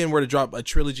The Weeknd were to drop a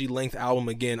trilogy length album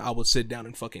again, I would sit down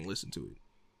and fucking listen to it.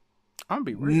 I'll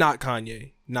be real. Not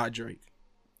Kanye, not Drake.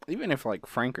 Even if like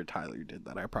Frank or Tyler did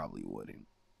that, I probably wouldn't.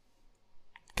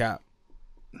 Cap.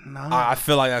 No, I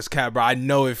feel like that's cap, bro. I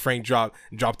know if Frank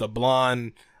dropped a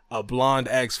blonde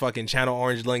X fucking Channel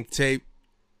Orange length tape,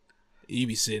 you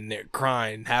be sitting there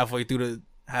crying halfway through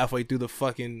the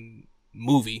fucking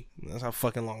movie. That's how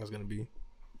fucking long it's gonna be.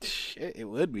 shit, it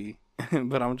would be.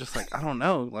 But I'm just like, I don't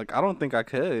know. Like, I don't think I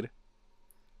could.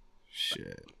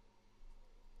 Shit.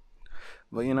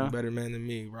 But you know, Better man than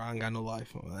me, bro. I ain't got no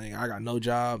life. I got no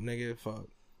job, nigga. Fuck.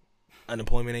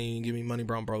 Unemployment ain't even give me money,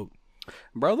 bro. I'm broke.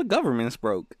 bro, the government's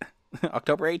broke.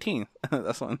 October 18th.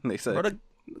 That's when they said. Bro,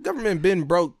 the government been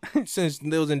broke since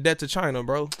they was in debt to China,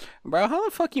 bro. Bro, how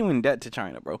the fuck you in debt to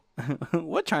China, bro?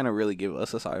 What China really give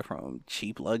us aside from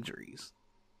cheap luxuries?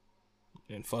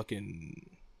 And fucking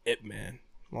Ip Man.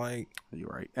 Like, You're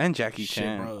right. And Jackie Shit,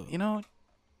 Chan. bro. You know,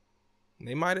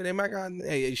 They might got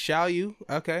Xiao Yu,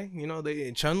 okay, you know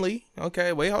they Chun Li,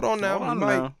 okay. Wait, hold on now. hold on We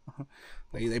might- now.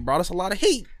 They brought us a lot of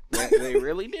heat. They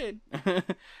really did.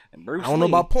 And Bruce I don't know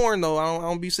Lee, about porn though. I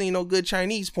don't be seeing no good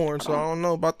Chinese porn, so I don't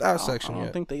know about that section I don't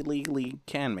yet. think they legally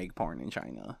can make porn in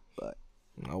China, but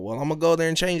Oh, well, I'm gonna go there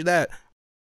and change that.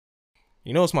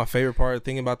 You know what's my favorite part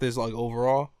thinking about this, like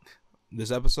overall,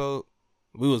 this episode?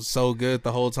 We was so good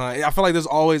the whole time. I feel like there's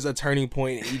always a turning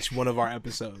point in each one of our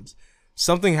episodes.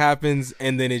 Something happens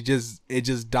and then it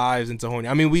just dives into horny.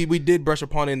 I mean, we did brush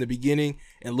upon it in the beginning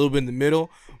and a little bit in the middle,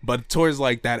 but towards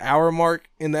like that hour mark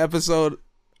in the episode,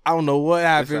 I don't know what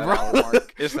happened, bro.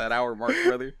 It's that hour mark,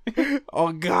 brother.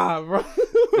 Oh God, bro.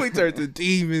 We turned to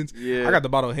demons. Yeah. I got the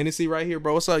bottle of Hennessy right here,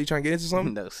 bro. What's up? You trying to get into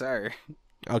something? No, sir.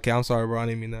 Okay, I'm sorry, bro. I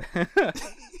didn't mean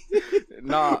that.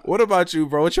 Nah. What about you,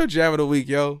 bro? What's your jam of the week,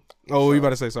 yo? Oh, you about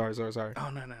to say sorry. Oh,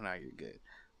 no, you're good.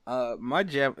 My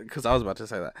jam, because I was about to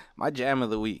say that. My jam of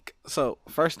the week. So,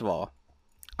 first of all,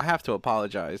 I have to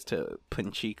apologize to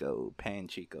Panchico,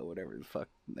 whatever the fuck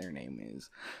their name is.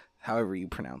 However you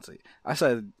pronounce it. I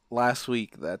said last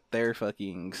week that their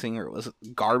fucking singer was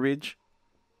garbage.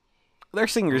 Their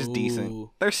singer's decent.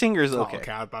 Ooh. Their singer's Oh, okay.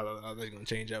 okay, I thought they were gonna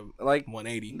change up Like,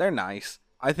 180. they're nice.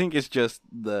 I think it's just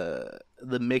the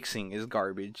mixing is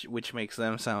garbage, which makes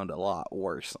them sound a lot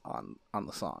worse on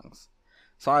the songs.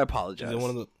 So I apologize. Is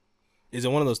it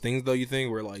one of those things though? You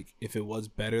think where like if it was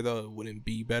better though, it wouldn't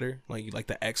be better? Like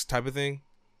the X type of thing,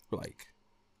 or like,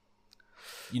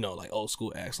 you know, like old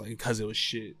school X, like because it was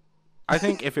shit. I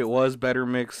think if it was better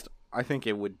mixed, I think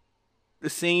it would. The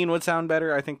singing would sound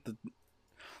better. I think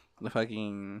the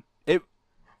fucking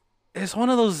it's one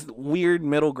of those weird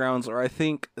middle grounds where I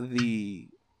think the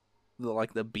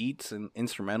like the beats and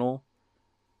instrumental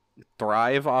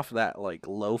thrive off that like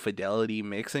low fidelity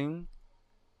mixing,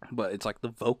 but it's like the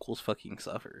vocals fucking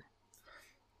suffer.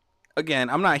 Again,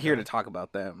 I'm not here to talk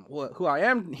about them. Who I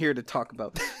am here to talk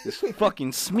about is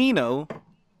fucking Smino.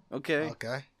 Okay.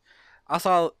 Okay. I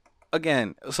saw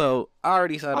again. So I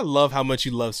already said. I love how much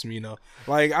you love Smino.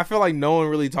 Like I feel like no one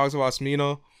really talks about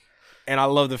Smino, and I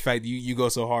love the fact you go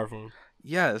so hard for him.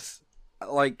 Yes,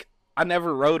 like I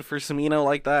never rode for Smino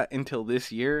like that until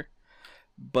this year.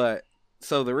 But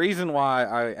so the reason why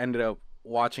I ended up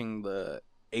watching the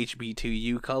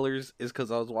HB2U colors is because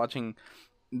I was watching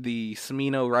the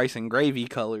Smino Rice and Gravy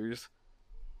colors.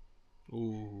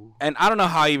 Ooh. And I don't know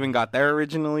how I even got there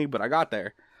originally, but I got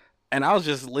there. And I was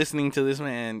just listening to this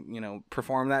man,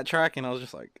 perform that track, and I was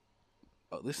just like,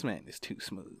 oh, this man is too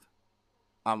smooth.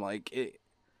 I'm like,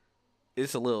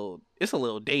 it's a little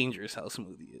dangerous how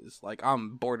smooth he is. Like,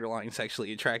 I'm borderline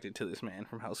sexually attracted to this man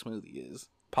from how smooth he is.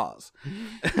 Pause.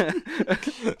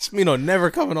 Smino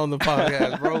never coming on the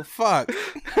podcast, bro. Fuck.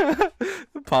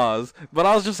 Pause. But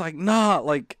I was just like, nah,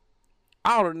 like,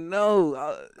 I don't know.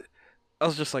 I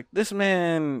was just like, this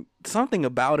man, something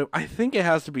about him. I think it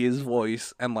has to be his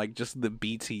voice and like just the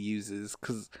beats he uses,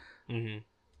 because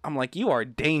I'm like, you are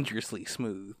dangerously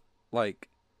smooth. Like,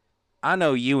 I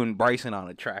know you and Bryson on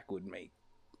a track would make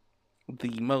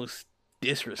the most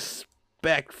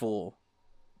disrespectful,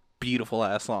 beautiful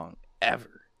ass song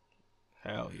ever.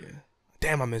 Hell yeah.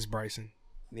 Damn, I miss Bryson.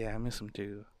 Yeah, I miss him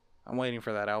too. I'm waiting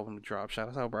for that album to drop.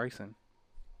 Shout out Bryson.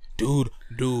 Dude.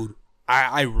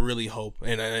 I really hope,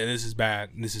 and this is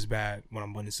bad what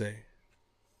I'm going to say.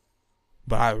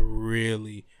 But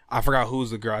I forgot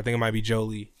who's the girl. I think it might be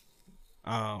Jolie.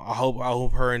 I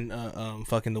hope her and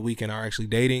fucking The Weeknd are actually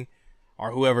dating,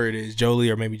 or whoever it is, Jolie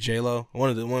or maybe J-Lo. You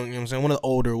know what I'm saying? One of the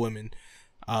older women.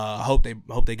 I hope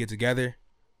they get together,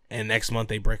 and next month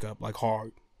they break up like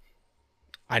hard.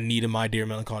 I needed My Dear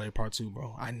Melancholy Part 2,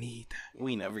 bro. I need that.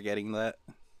 We never getting that.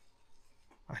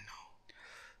 I know.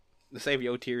 The Save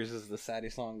Your Tears is the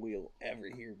saddest song we'll ever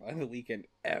hear by The Weeknd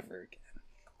ever again.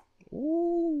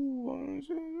 Ooh. I'm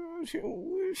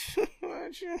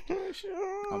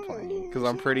playing because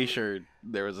I'm pretty sure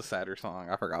there was a sadder song.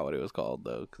 I forgot what it was called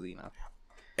though, because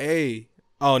Hey.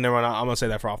 Oh, never mind. I'm gonna say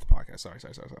that for off the podcast. Sorry.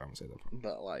 I'm gonna say that.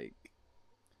 But like,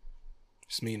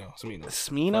 Smino.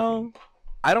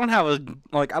 I don't have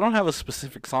a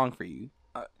specific song for you.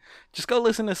 Just go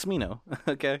listen to Smino,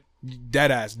 okay?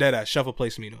 Deadass. Shuffle play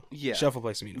Smino. Yeah. Shuffle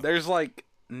play Smino. There's like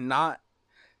not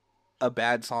a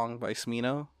bad song by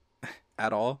Smino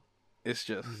at all. It's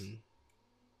just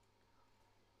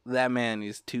that man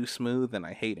is too smooth and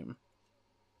I hate him.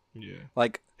 Yeah.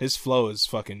 Like his flow is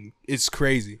it's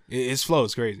crazy. His flow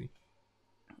is crazy.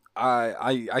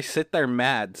 I sit there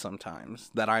mad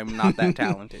sometimes that I'm not that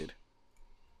talented.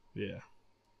 Yeah.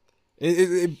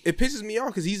 It pisses me off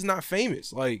because he's not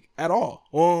famous like at all.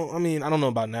 Well, I mean, I don't know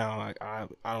about now. I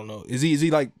don't know. Is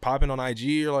he like popping on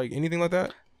IG or like anything like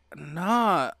that?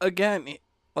 Nah. Again,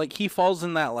 like he falls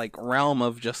in that like realm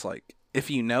of just like if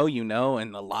you know, you know,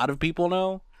 and a lot of people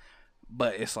know,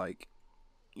 but it's like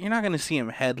you're not gonna see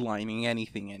him headlining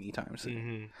anything anytime soon.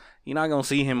 Mm-hmm. You're not gonna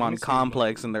see him on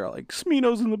Complex and they're like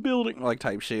Smino's in the building like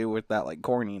type shit with that like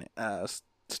corny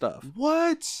stuff.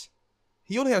 What?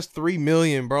 He only has 3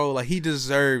 million, bro. Like he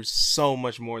deserves so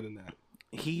much more than that.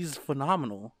 He's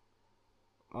phenomenal.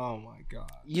 Oh my god.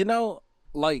 You know,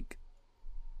 like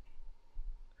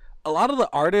a lot of the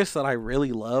artists that I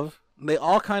really love, they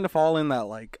all kind of fall in that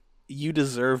like you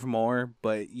deserve more,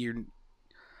 but you're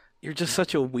just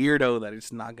such a weirdo that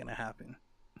it's not gonna happen.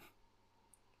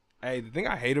 Hey, the thing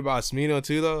I hate about Smino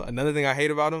too, though, another thing I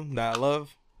hate about him that I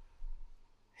love,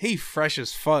 he fresh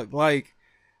as fuck. Like,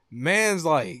 man's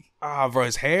like, bro,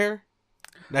 his hair,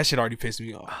 that shit already pissed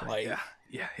me off. Like,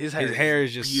 yeah, his hair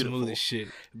is just beautiful. smooth as shit.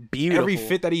 Beautiful. Every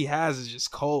fit that he has is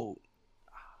just cold.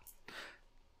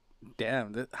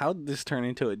 Damn, how did this turn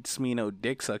into a Smino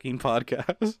dick sucking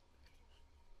podcast?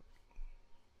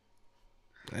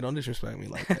 Hey, don't disrespect me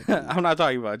like that. I'm not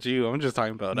talking about you. I'm just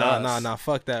talking about us. Nah.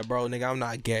 Fuck that, bro. Nigga, I'm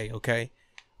not gay. Okay,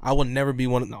 I would never be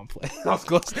one of. No, I'm playing. I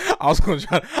was gonna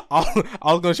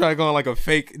try to go on like a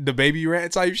fake the baby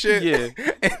rant type shit. Yeah,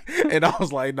 and I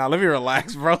was like, nah, let me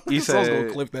relax, bro. You said I was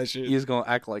gonna clip that shit. He's gonna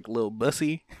act like Lil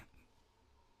Bussy.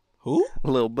 Who?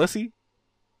 Lil Bussy.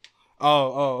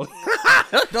 Oh.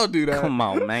 Don't do that. Come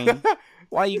on, man.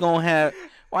 Why you gonna have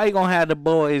the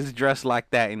boys dressed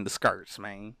like that in the skirts,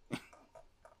 man?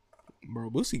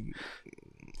 Bro, Boosie.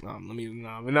 We're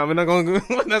not going to.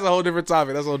 That's a whole different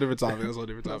topic.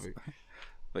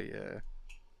 But yeah.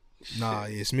 Nah,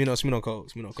 yeah, Smino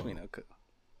cold.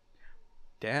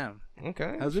 Damn.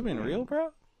 Okay. Has it been real, bro?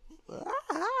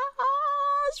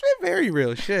 It's been very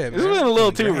real shit, man. It's been a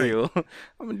little too real.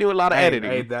 I'm gonna do a lot of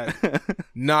editing.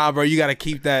 Nah, bro, you gotta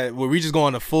keep that. Where we just go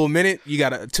on a full minute. You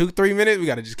got a 2-3 minutes. We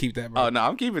gotta just keep that, bro. Oh no,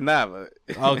 I'm keeping that. But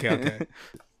okay.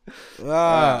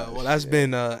 Well, that's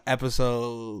been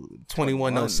episode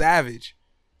 21. No Savage.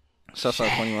 Shouts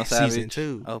out 21 Savage. Season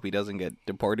 2. I hope he doesn't get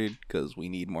deported because we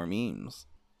need more memes.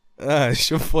 It's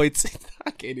your boy T.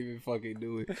 I can't even fucking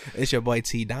do it. It's your boy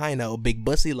T Dino, big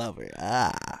bussy lover.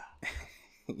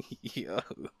 Yo.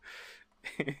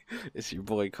 It's your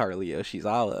boy Carly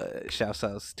Yoshizawa. Shouts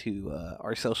outs to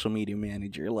our social media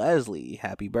manager Leslie.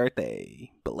 Happy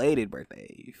birthday. Belated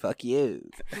birthday. Fuck you.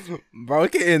 Bro,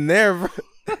 get in there, bro.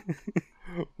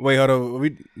 Wait, hold on.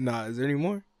 Is there any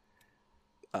more?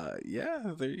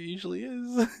 Yeah, there usually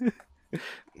is.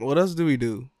 What else do we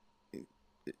do?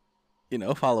 You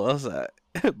know, follow us at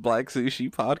Black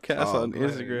Sushi Podcast on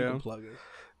Instagram.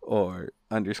 Or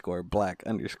 _black_sushi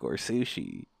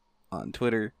on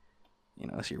Twitter. You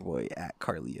know, it's your boy at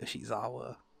Carly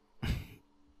Yoshizawa.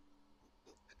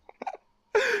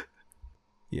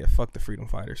 Yeah, fuck the freedom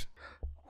fighters.